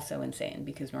 Also insane,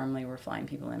 because normally we're flying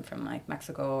people in from like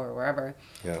Mexico or wherever.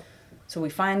 Yeah. So we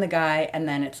find the guy, and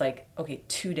then it's like, okay,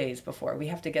 2 days before, we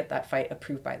have to get that fight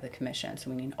approved by the commission.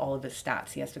 So we need all of his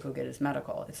stats. He has to go get his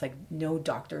medical. It's like no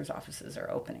doctor's offices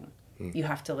are opening. You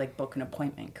have to like book an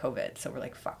appointment, COVID. So we're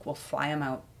like, fuck, we'll fly him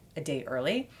out a day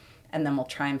early, and then we'll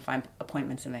try and find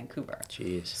appointments in Vancouver.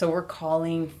 Jeez. So we're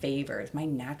calling favors. My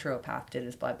naturopath did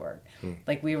his blood work.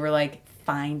 Like we were like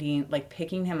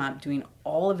picking him up, doing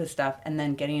all of his stuff, and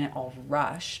then getting it all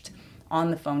rushed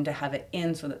on the phone to have it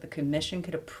in so that the commission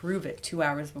could approve it 2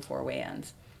 hours before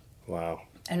weigh-ins. Wow.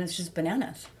 And it's just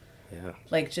bananas. Yeah.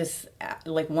 Like just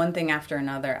like one thing after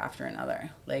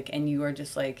another. Like, and you are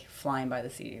just like flying by the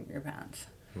seat of your pants.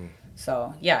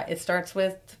 So yeah, it starts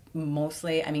with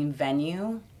mostly,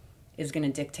 venue is going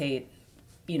to dictate,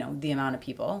 the amount of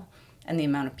people, and the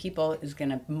amount of people is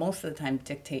going to most of the time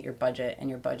dictate your budget, and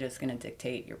your budget is going to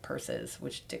dictate your purses,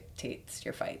 which dictates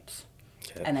your fights.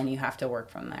 Okay. And then you have to work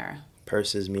from there.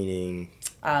 Purses meaning?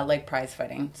 Like prize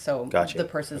fighting. So gotcha. The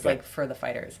purses like for the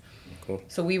fighters. Cool.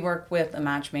 So we work with a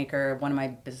matchmaker. One of my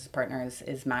business partners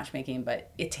is matchmaking,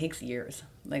 but it takes years.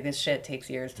 Like this shit takes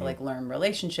years to like learn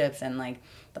relationships and like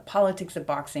the politics of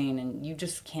boxing, and you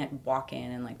just can't walk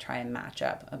in and like try and match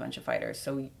up a bunch of fighters.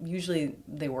 So usually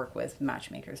they work with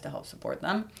matchmakers to help support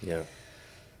them. Yeah.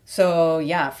 So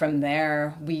yeah, from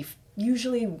there we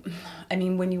usually,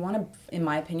 when you want to, in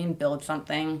my opinion, build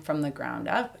something from the ground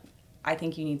up, I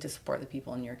think you need to support the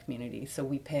people in your community. So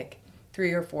we pick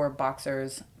 3 or 4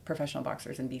 professional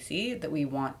boxers in BC that we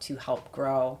want to help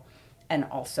grow and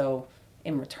also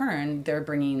in return, they're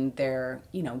bringing their,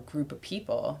 group of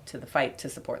people to the fight to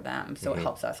support them. So it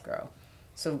helps us grow.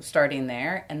 So starting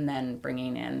there and then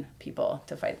bringing in people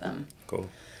to fight them. Cool.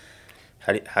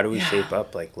 How do we shape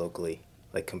up like locally,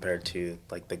 like compared to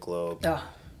like the globe? Oh,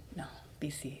 no,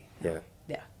 BC. No. Yeah.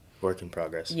 Yeah. Work in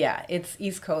progress. Yeah, it's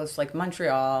East Coast, like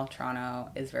Montreal,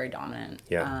 Toronto is very dominant.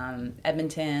 Yeah.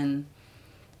 Edmonton,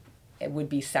 it would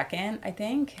be second, I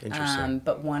think. Interesting.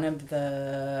 But one of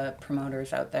the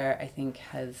promoters out there, I think,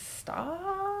 has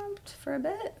stopped for a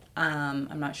bit.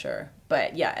 I'm not sure.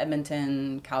 But yeah,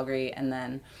 Edmonton, Calgary, and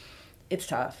then it's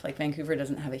tough. Like Vancouver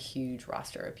doesn't have a huge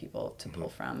roster of people to pull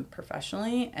from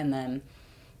professionally. And then,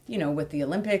 with the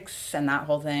Olympics and that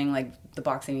whole thing, like the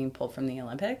boxing being pulled from the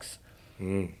Olympics.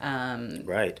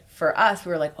 Right. For us,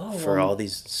 we were like, For all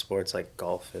these sports like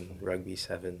golf and rugby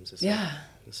sevens,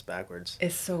 it's backwards.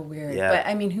 It's so weird. Yeah. But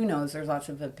I mean, who knows? There's lots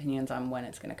of opinions on when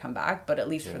it's going to come back. But at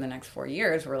least for the next 4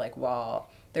 years, we're like, well,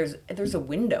 there's a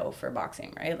window for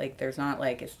boxing, right? Like there's not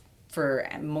like it's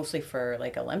mostly for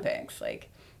like Olympics. Like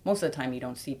most of the time you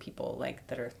don't see people like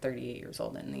that are 38 years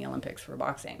old in the Olympics for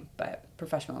boxing, but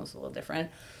professional is a little different.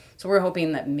 So we're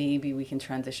hoping that maybe we can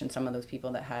transition some of those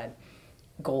people that had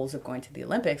goals of going to the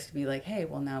Olympics to be like, hey,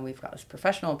 well, now we've got this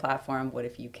professional platform. What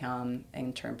if you come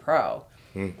and turn pro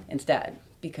instead?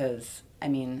 Because, I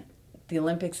mean, the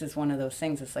Olympics is one of those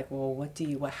things. It's like, well,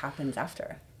 what happens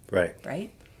after? Right.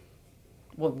 Right?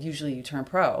 Well, usually you turn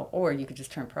pro, or you could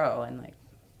just turn pro and, like,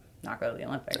 not go to the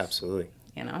Olympics. Absolutely.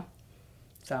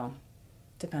 So,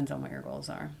 depends on what your goals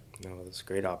are. No, it's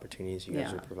great opportunities you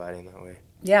guys are providing that way.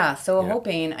 Yeah, so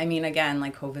hoping, I mean, again,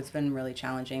 like, COVID's been really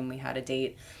challenging. We had a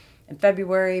date in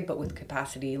February, but with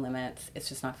capacity limits, it's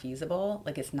just not feasible.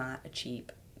 Like, it's not a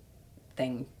cheap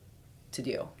thing to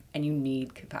do. And you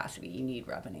need capacity, you need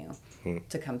revenue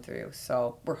to come through.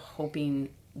 So we're hoping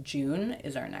June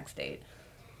is our next date.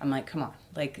 I'm like, come on,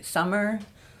 like summer,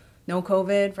 no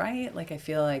COVID, right? Like, I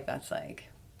feel like that's like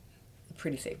a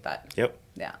pretty safe bet. Yep.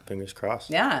 Yeah. Fingers crossed.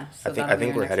 Yeah. So I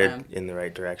think we're headed in the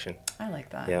right direction. I like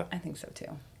that. Yeah. I think so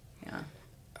too. Yeah.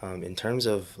 In terms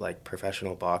of like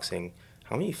professional boxing,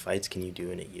 how many fights can you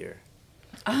do in a year?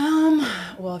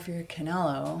 Well, if you're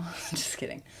Canelo, just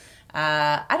kidding.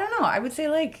 I don't know. I would say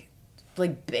like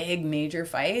big major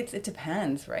fights. It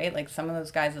depends, right? Like some of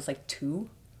those guys, it's like 2.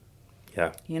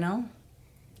 Yeah.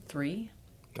 3,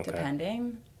 Okay.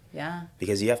 depending. Yeah.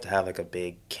 Because you have to have like a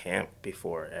big camp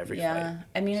before every fight. Yeah.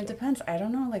 I mean, it depends. I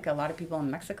don't know. Like a lot of people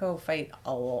in Mexico fight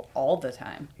all the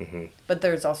time. Mm-hmm. But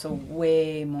there's also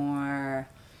way more.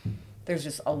 There's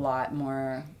just a lot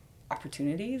more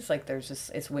opportunities. Like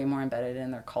it's way more embedded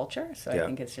in their culture. So I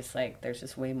think it's just like there's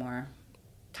just way more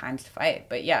times to fight.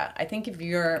 But yeah, I think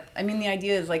the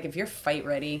idea is like if you're fight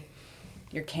ready,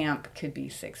 your camp could be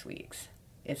 6 weeks.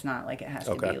 It's not like it has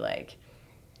to be like,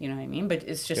 you know what I mean? But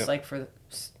it's just like for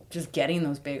just getting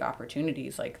those big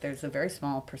opportunities. Like there's a very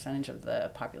small percentage of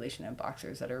the population of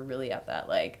boxers that are really at that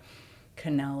like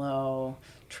Canelo,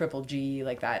 Triple G,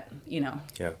 like that,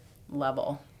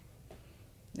 level.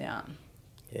 Yeah.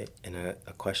 Yeah, and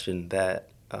a question that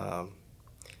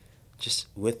just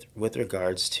with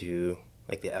regards to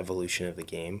like the evolution of the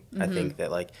game, I think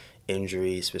that like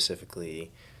injuries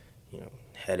specifically,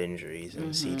 head injuries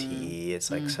and CTE,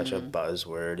 it's like such a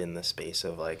buzzword in the space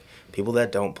of like people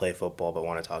that don't play football but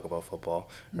want to talk about football,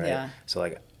 right? Yeah. So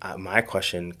like my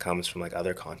question comes from like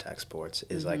other contact sports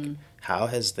is like how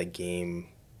has the game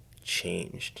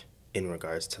changed in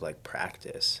regards to like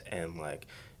practice and like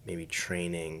maybe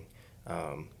training,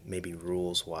 maybe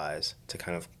rules wise to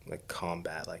kind of like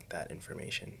combat like that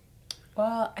information?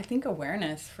 Well, I think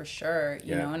awareness for sure,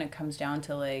 you know, and it comes down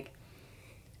to like,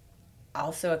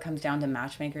 also it comes down to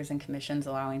matchmakers and commissions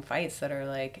allowing fights that are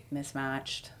like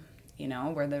mismatched,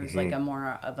 where there's like a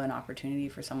more of an opportunity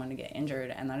for someone to get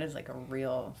injured. And that is like a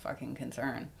real fucking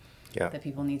concern that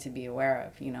people need to be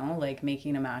aware of, like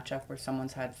making a matchup where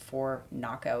someone's had 4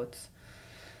 knockouts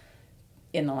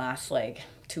in the last like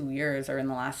 2 years or in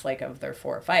the last like of their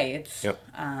 4 fights.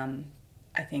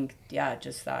 I think,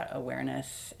 just that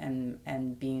awareness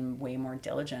and being way more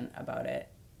diligent about it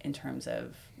in terms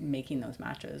of making those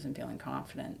matches and feeling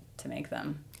confident to make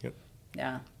them. Yep.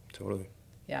 Yeah. Totally.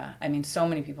 Yeah. I mean, so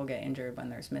many people get injured when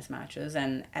there's mismatches,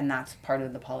 and that's part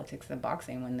of the politics of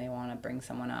boxing. When they want to bring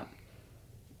someone up,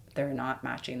 they're not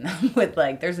matching them with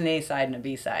like, there's an A side and a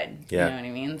B side. Yeah. You know what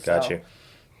I mean? Got you.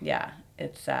 Yeah.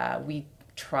 It's, we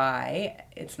try.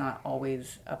 It's not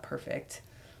always a perfect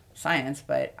science,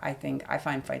 but I think I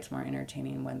find fights more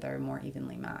entertaining when they're more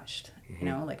evenly matched. You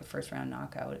know, like a first round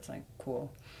knockout, it's like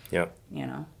cool. Yeah. You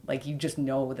know, like you just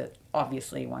know that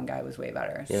obviously one guy was way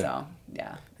better. Yeah. So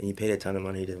yeah. And you paid a ton of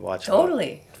money to watch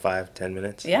Totally. 5-10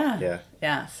 minutes. Yeah.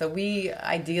 Yeah. So we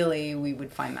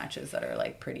would find matches that are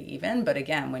like pretty even, but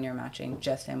again, when you're matching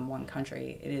just in one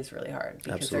country, it is really hard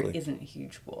because Absolutely. there isn't a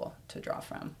huge pool to draw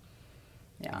from.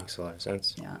 Yeah. Makes a lot of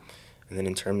sense. Yeah. And then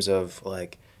in terms of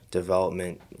like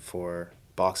development for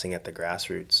boxing at the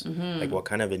grassroots, like what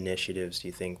kind of initiatives do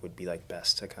you think would be like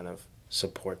best to kind of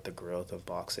support the growth of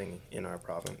boxing in our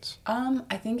province?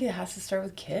 I think it has to start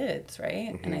with kids,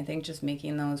 right? And I think just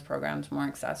making those programs more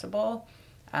accessible.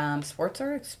 Sports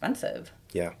are expensive.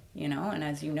 Yeah. You know, and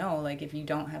as you know, like if you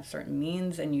don't have certain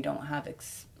means and you don't have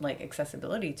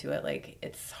accessibility to it, like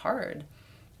it's hard.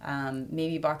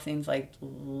 Maybe boxing's like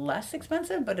less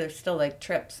expensive, but there's still like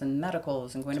trips and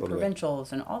medicals and going to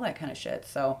provincials and all that kind of shit.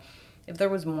 So if there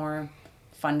was more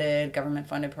government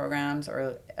funded programs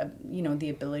or, you know, the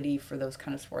ability for those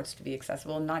kind of sports to be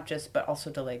accessible, not just, but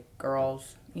also to like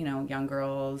girls, you know, young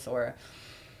girls or,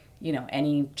 you know,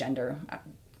 any gender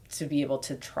to be able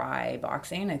to try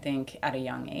boxing, I think at a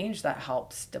young age that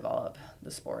helps develop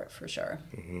the sport for sure.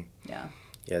 Yeah.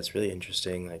 Yeah, it's really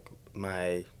interesting. Like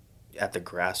at the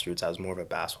grassroots, I was more of a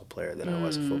basketball player than I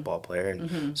was a football player.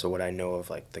 And so what I know of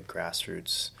like the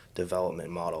grassroots development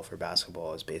model for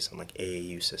basketball is based on like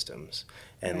AAU systems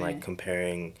and like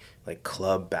comparing like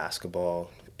club basketball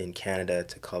in Canada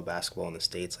to club basketball in the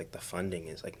States, like the funding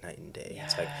is like night and day. Yeah.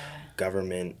 It's like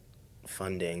government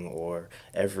funding or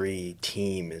every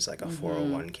team is like a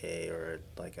 401k or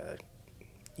like a,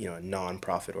 you know, a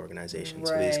non-profit organization.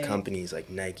 So these companies like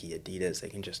Nike, Adidas, they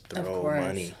can just throw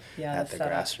money at the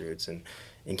grassroots. And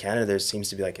in Canada, there seems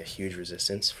to be like a huge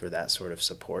resistance for that sort of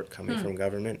support coming from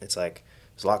government. It's like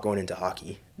there's a lot going into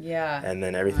hockey. Yeah. And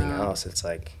then everything else, it's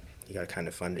like you got to kind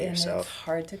of fund it yourself. It's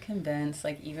hard to convince,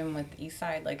 like even with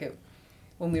Eastside, like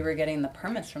when we were getting the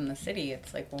permits from the city,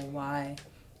 it's like, well, why?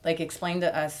 Like explain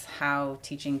to us how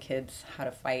teaching kids how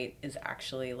to fight is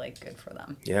actually like good for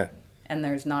them. Yeah. And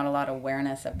there's not a lot of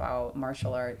awareness about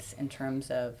martial arts in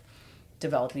terms of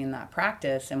developing that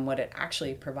practice and what it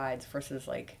actually provides versus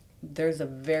like there's a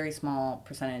very small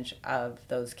percentage of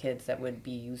those kids that would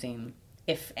be using,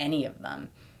 if any of them,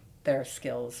 their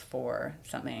skills for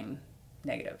something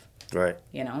negative. Right.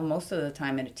 You know, most of the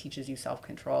time it teaches you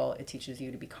self-control. It teaches you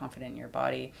to be confident in your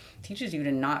body. It teaches you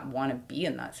to not want to be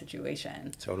in that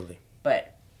situation. Totally.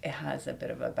 But it has a bit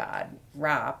of a bad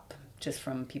rap just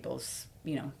from people's,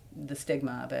 you know, the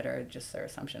stigma of it or just their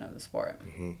assumption of the sport.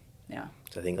 Yeah.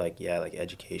 So I think like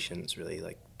education is really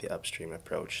like the upstream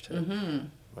approach to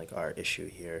like our issue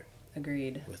here.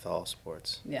 Agreed. With all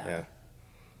sports. Yeah.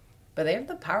 But they have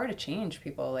the power to change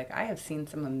people. Like I have seen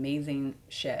some amazing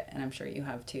shit, and I'm sure you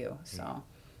have too. So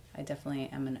I definitely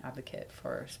am an advocate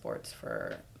for sports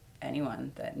for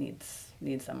anyone that needs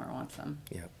them or wants them.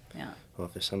 Yeah. Yeah. Well,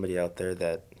 if there's somebody out there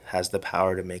that has the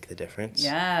power to make the difference.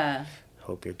 Yeah.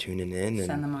 Hope you're tuning in. And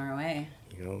send them our way.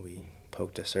 You know, we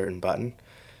poked a certain button.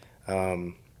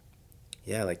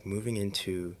 Yeah, like moving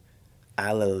into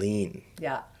Alaline.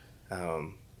 Yeah.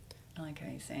 I like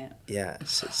how you say it. Yeah,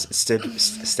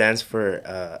 stands for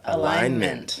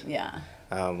alignment. Yeah.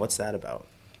 What's that about?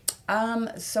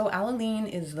 So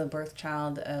Alaline is the birth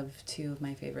child of two of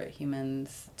my favorite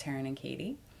humans, Taryn and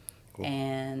Katie. Cool.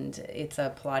 And it's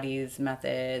a Pilates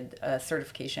method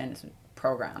certification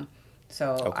program.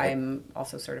 So I'm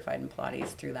also certified in Pilates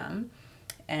through them.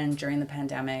 And during the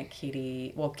pandemic,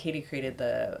 Katie created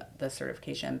the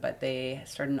certification, but they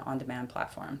started an on-demand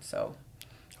platform. So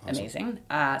awesome. Amazing.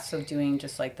 So doing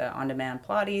just like the on-demand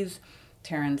Pilates.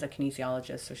 Taryn's a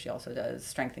kinesiologist, so she also does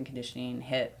strength and conditioning,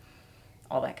 HIIT,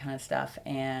 all that kind of stuff.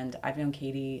 And I've known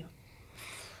Katie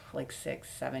like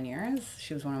 6-7 years.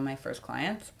 She was one of my first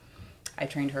clients. I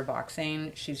trained her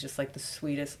boxing. She's just like the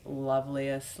sweetest,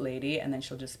 loveliest lady, and then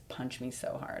she'll just punch me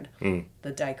so hard.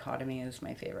 The dichotomy is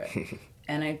my favorite.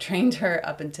 And I trained her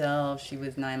up until she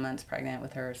was 9 months pregnant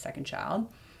with her second child.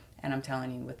 And I'm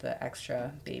telling you, with the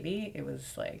extra baby, it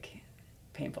was like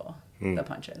painful, the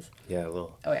punches. Yeah, a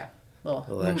little. Oh, yeah. A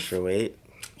little extra weight.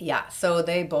 Yeah. So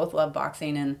they both love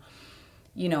boxing. And,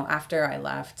 you know, after I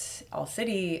left All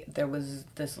City, there was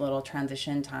this little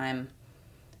transition time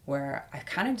where I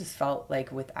kind of just felt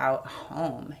like without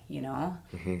home, you know?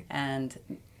 And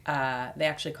they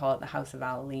actually call it the House of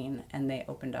Alaline, and they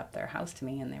opened up their house to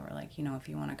me, and they were like, you know, if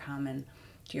you want to come and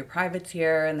do your privates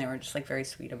here, and they were just like very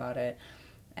sweet about it.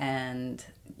 And,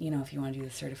 you know, if you want to do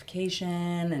the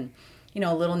certification and, you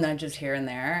know, little nudges here and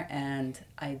there. And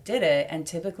I did it. And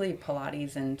typically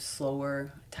Pilates and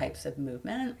slower types of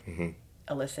movement,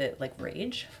 elicit like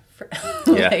rage.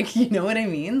 Yeah. Like, you know what I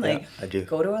mean? Like, Yeah, I do.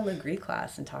 go to a Legree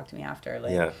class and talk to me after.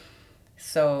 Like, Yeah.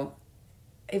 so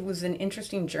it was an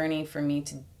interesting journey for me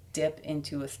to dip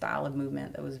into a style of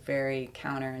movement that was very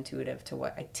counterintuitive to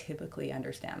what I typically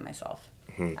understand myself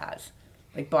as.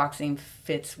 Like, boxing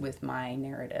fits with my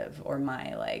narrative or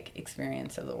my like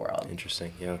experience of the world.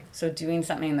 Interesting. Yeah. So doing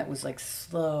something that was like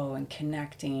slow and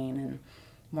connecting and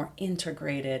more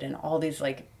integrated and all these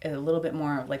like a little bit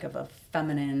more like of a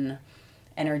feminine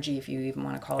energy, if you even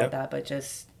want to call it that, but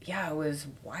just, yeah, it was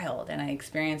wild. And I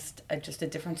experienced just a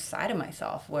different side of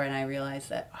myself where I realized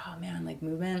that, oh man, like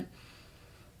movement,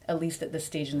 at least at this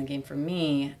stage in the game for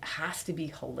me, has to be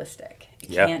holistic.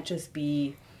 It can't just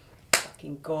be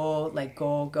fucking go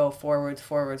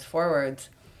forwards,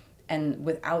 and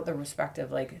without the respect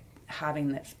of like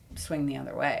having that swing the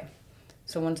other way.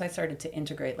 So once I started to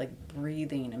integrate like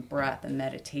breathing and breath and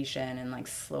meditation and like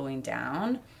slowing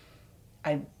down,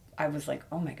 I was like,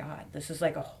 oh my God, this is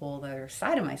like a whole other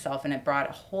side of myself. And it brought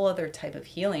a whole other type of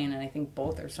healing. And I think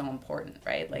both are so important,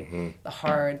 right? Like the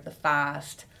hard, the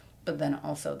fast, but then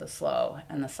also the slow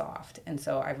and the soft. And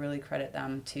so I really credit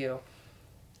them to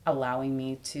allowing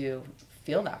me to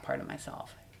feel that part of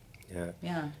myself. Yeah.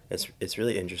 Yeah. It's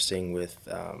really interesting with,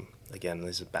 again,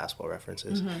 these are basketball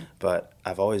references, but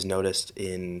I've always noticed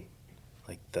in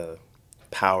like the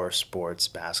power sports,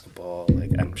 basketball,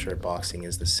 like I'm sure boxing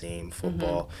is the same,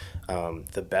 football,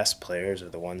 the best players are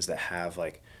the ones that have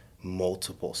like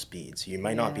multiple speeds. You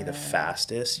might not be the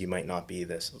fastest, you might not be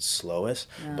the slowest,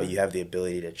 but you have the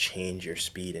ability to change your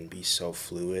speed and be so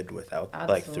fluid without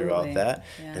like throughout that.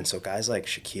 And so guys like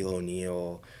Shaquille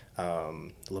O'Neal,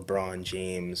 LeBron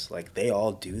James, like they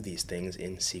all do these things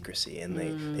in secrecy, and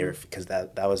they were, because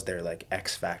that was their like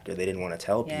X factor. They didn't want to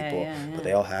tell people, but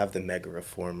they all have the mega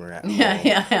reformer at home.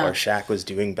 Or Shaq was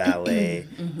doing ballet,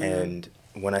 and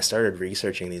when I started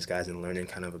researching these guys and learning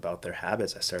kind of about their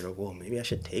habits, I started, well, maybe I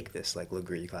should take this like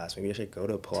Legree class. Maybe I should go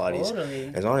to Pilates. Totally.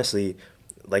 And honestly,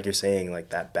 like you're saying, like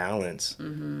that balance,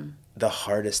 the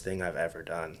hardest thing I've ever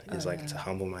done is like to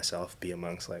humble myself, be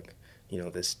amongst like, you know,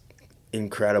 this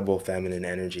incredible feminine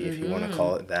energy, if you want to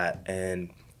call it that,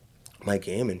 and my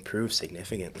game improved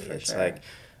significantly. It's like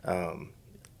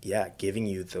giving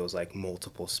you those like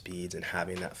multiple speeds and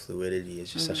having that fluidity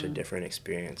is just such a different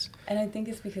experience. And I think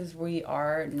it's because we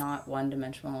are not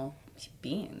one-dimensional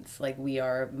beings. Like, we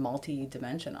are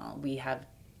multi-dimensional. We have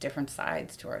different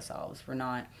sides to ourselves. We're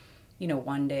not, you know,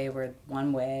 one day we're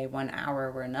one way, 1 hour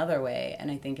we're another way.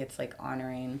 And I think it's like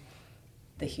honoring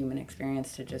the human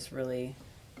experience to just really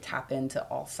tap into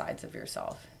all sides of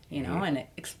yourself, you know, and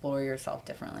explore yourself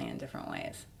differently in different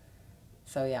ways.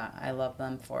 So yeah, I love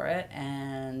them for it.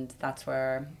 And that's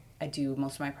where I do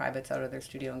most of my privates out of their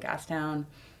studio in Gastown.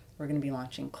 We're going to be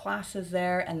launching classes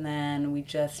there. And then we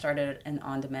just started an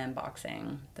on-demand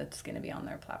boxing that's going to be on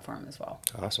their platform as well.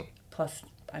 Awesome. Plus,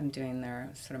 I'm doing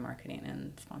their sort of marketing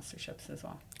and sponsorships as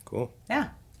well. Cool. Yeah.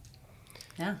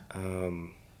 Yeah.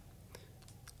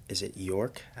 Is it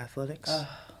York Athletics?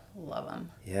 Love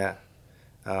them. Yeah.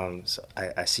 So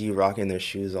I see you rocking their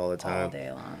shoes all the time. All day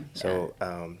long. So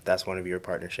that's one of your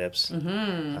partnerships.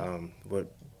 Are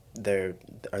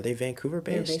they Vancouver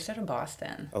based? They're based out of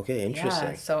Boston. Okay, interesting.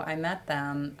 Yeah, so I met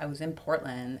them. I was in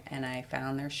Portland and I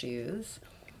found their shoes,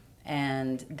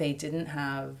 and they didn't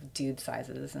have dude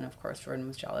sizes, and of course Jordan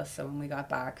was jealous. So when we got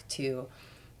back to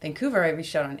Vancouver, I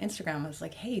reached out on Instagram. I was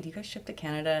like, hey, do you guys ship to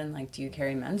Canada, and like, do you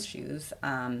carry men's shoes?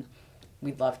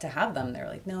 We'd love to have them. They were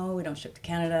like, no, we don't ship to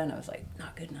Canada. And I was like,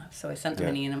 not good enough. So I sent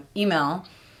them an email,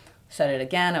 said it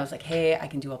again. I was like, hey, I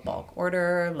can do a bulk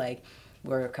order. Like,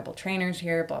 we're a couple trainers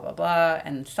here, blah, blah, blah.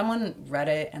 And someone read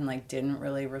it and like didn't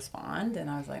really respond. And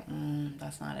I was like,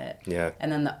 that's not it. Yeah.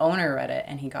 And then the owner read it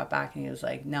and he got back and he was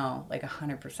like, no, like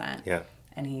 100%. Yeah.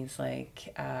 And he's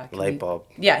like, light bulb.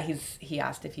 Yeah, he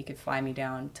asked if he could fly me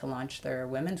down to launch their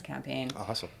women's campaign.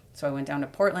 Awesome. So I went down to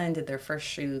Portland, did their first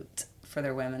shoot for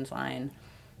their women's line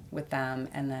with them,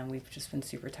 and then we've just been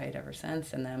super tight ever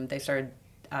since. And then they started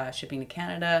shipping to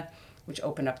Canada, which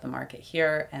opened up the market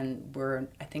here, and we're,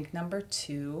 I think, number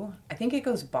 2. I think it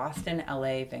goes Boston,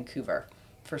 LA, Vancouver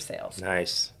for sales.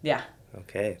 Nice. Yeah.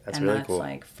 Okay, that's and really that's cool.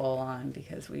 Like full on,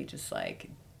 because we just like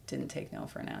didn't take no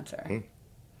for an answer.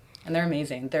 And they're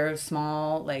amazing. They're a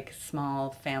small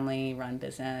family run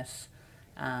business.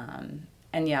 And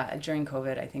yeah, during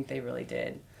COVID, I think they really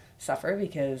did suffer,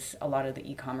 because a lot of the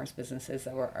e-commerce businesses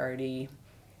that were already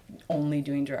only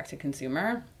doing direct to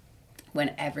consumer,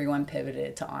 when everyone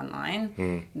pivoted to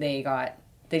online, they got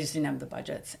they just didn't have the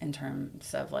budgets in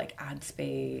terms of like ad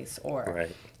space or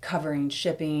Right. covering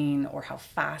shipping or how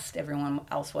fast everyone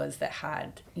else was that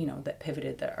had, you know, that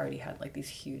pivoted, that already had like these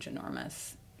huge,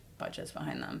 enormous budgets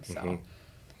behind them. So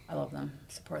I love them,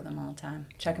 support them all the time.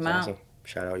 Check them out. Awesome.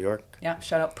 Shout out York. Yeah,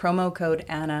 shout out promo code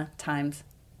Anna times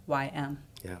YM.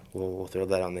 Yeah, we'll throw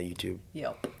that on the YouTube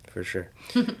Yep. for sure.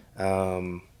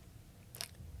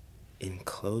 In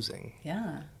closing,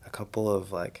 Yeah. a couple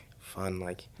of like fun,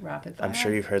 like Rapid fire. I'm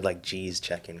sure you've heard like G's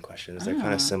check-in questions. They're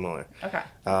kind of similar. Okay.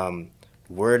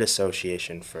 Word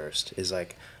association first is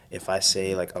like if I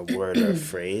say like a word or a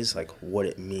phrase, like what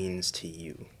it means to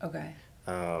you. Okay.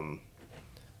 The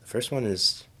first one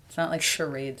is It's not like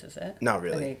charades, is it? not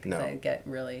really. Okay, 'cause No. I get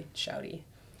really shouty.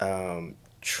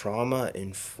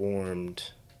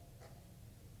 Trauma-informed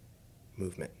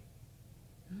movement.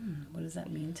 What does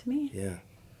that mean to me? Yeah.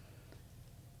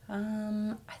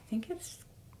 I think it's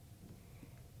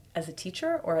as a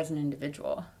teacher or as an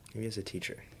individual. Maybe as a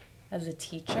teacher. As a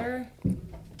teacher,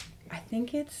 I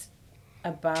think it's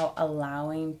about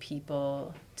allowing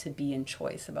people to be in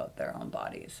choice about their own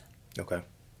bodies. Okay.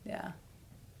 Yeah.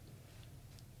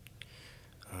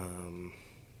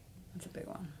 That's a big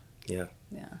one. Yeah.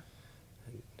 Yeah.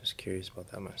 I'm just curious about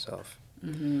that myself.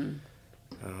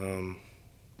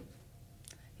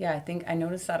 Yeah, I think I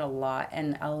noticed that a lot,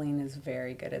 and Eileen is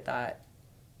very good at that,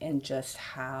 in just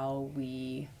how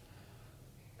we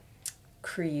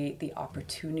create the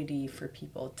opportunity for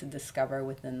people to discover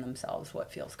within themselves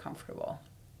what feels comfortable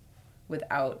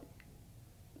without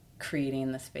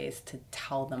creating the space to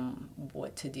tell them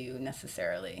what to do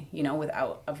necessarily, you know,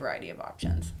 without a variety of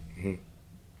options.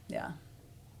 Yeah.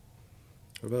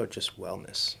 What about just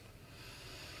wellness?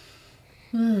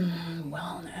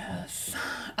 Wellness.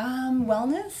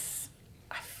 Wellness,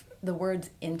 the words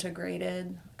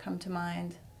integrated come to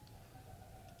mind.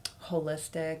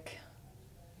 Holistic.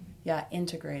 Yeah,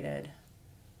 integrated.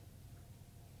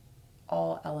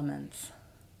 All elements.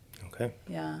 Okay.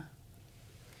 Yeah.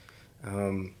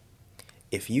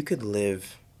 If you could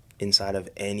live inside of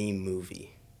any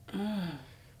movie,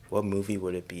 what movie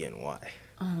would it be and why?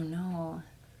 Oh, no.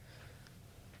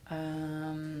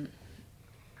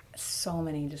 So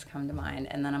many just come to mind,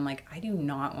 and then I'm like, I do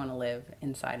not want to live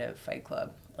inside of Fight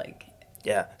Club. Like,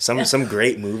 Yeah, some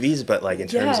great movies, but like in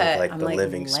terms of like I'm the like,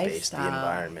 living space, the lifestyle.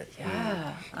 environment.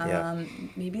 Yeah. Yeah.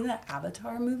 Maybe the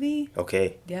Avatar movie.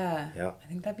 Okay, Yeah. Yeah. I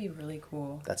think that'd be really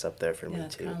cool. that's up there for Yeah, me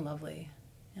it's too. kind of lovely.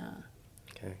 Yeah.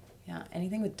 Okay, Yeah.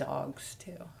 Anything with dogs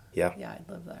too. yeah, Yeah, I'd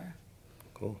live there.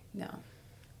 cool. Yeah.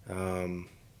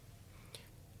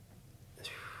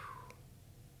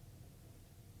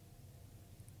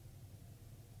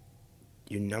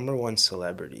 Your number one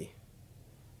celebrity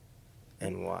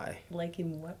and why? Like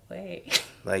in what way?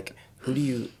 Like who do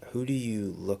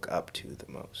you look up to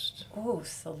the most? Oh,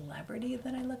 celebrity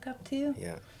that I look up to?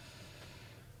 Yeah,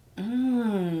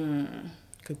 Mmm.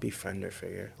 could be friend or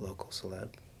figure, local celeb.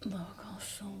 Local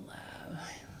celeb.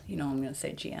 You know, I'm going to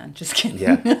say Gian. Just kidding.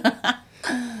 Yeah.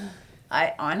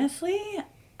 I honestly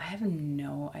have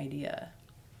no idea.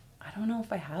 I don't know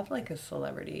if I have like a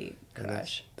celebrity And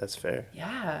crush. that's fair.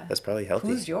 Yeah. That's probably healthy.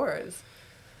 Who's yours?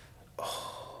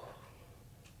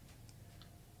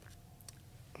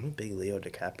 I'm a big Leo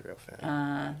DiCaprio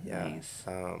fan. Yeah. Nice.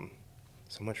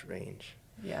 So much range.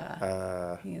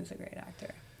 Yeah. He is a great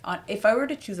actor. If I were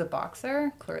to choose a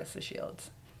boxer, Clarissa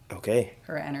Shields. Okay.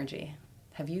 Her energy.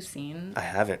 Have you seen? I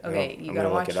haven't. Okay, no. you I'm gotta gonna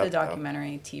look watch it up, the though.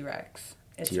 documentary T-Rex.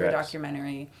 It's her T-Rex.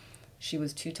 documentary. She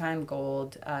was 2-time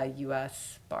gold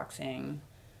U.S. boxing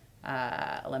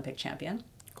Olympic champion,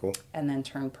 Cool. and then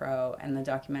turned pro. And the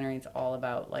documentary is all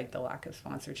about like the lack of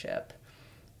sponsorship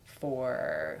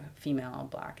for female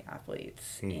black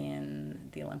athletes in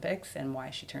the Olympics and why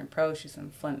she turned pro. She's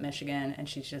in Flint, Michigan, and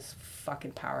she's just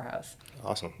fucking powerhouse.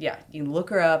 Awesome. Yeah, you look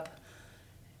her up.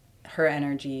 Her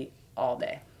energy all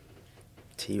day.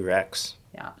 T-Rex.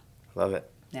 Yeah. Love it.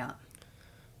 Yeah.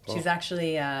 Cool. She's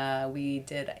actually, we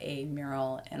did a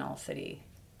mural in All City,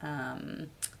 and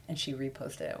she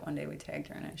reposted it. One day we tagged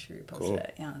her in it, she reposted Cool.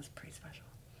 it. Yeah, it was pretty special.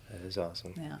 That is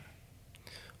awesome. Yeah.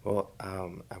 Well,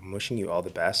 I'm wishing you all the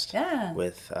best Yeah.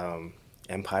 with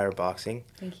Empire Boxing.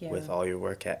 Thank you. With all your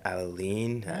work at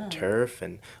Alaline, at Turf,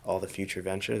 and all the future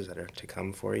ventures that are to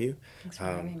come for you. Thanks for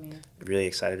having me. Really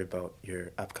excited about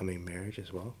your upcoming marriage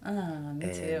as well.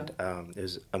 Me too. And it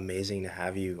was amazing to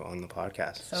have you on the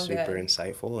podcast. So Super good.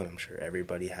 insightful, and I'm sure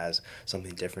everybody has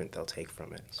something different they'll take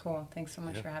from it. So, Cool. Thanks so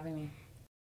much for having me.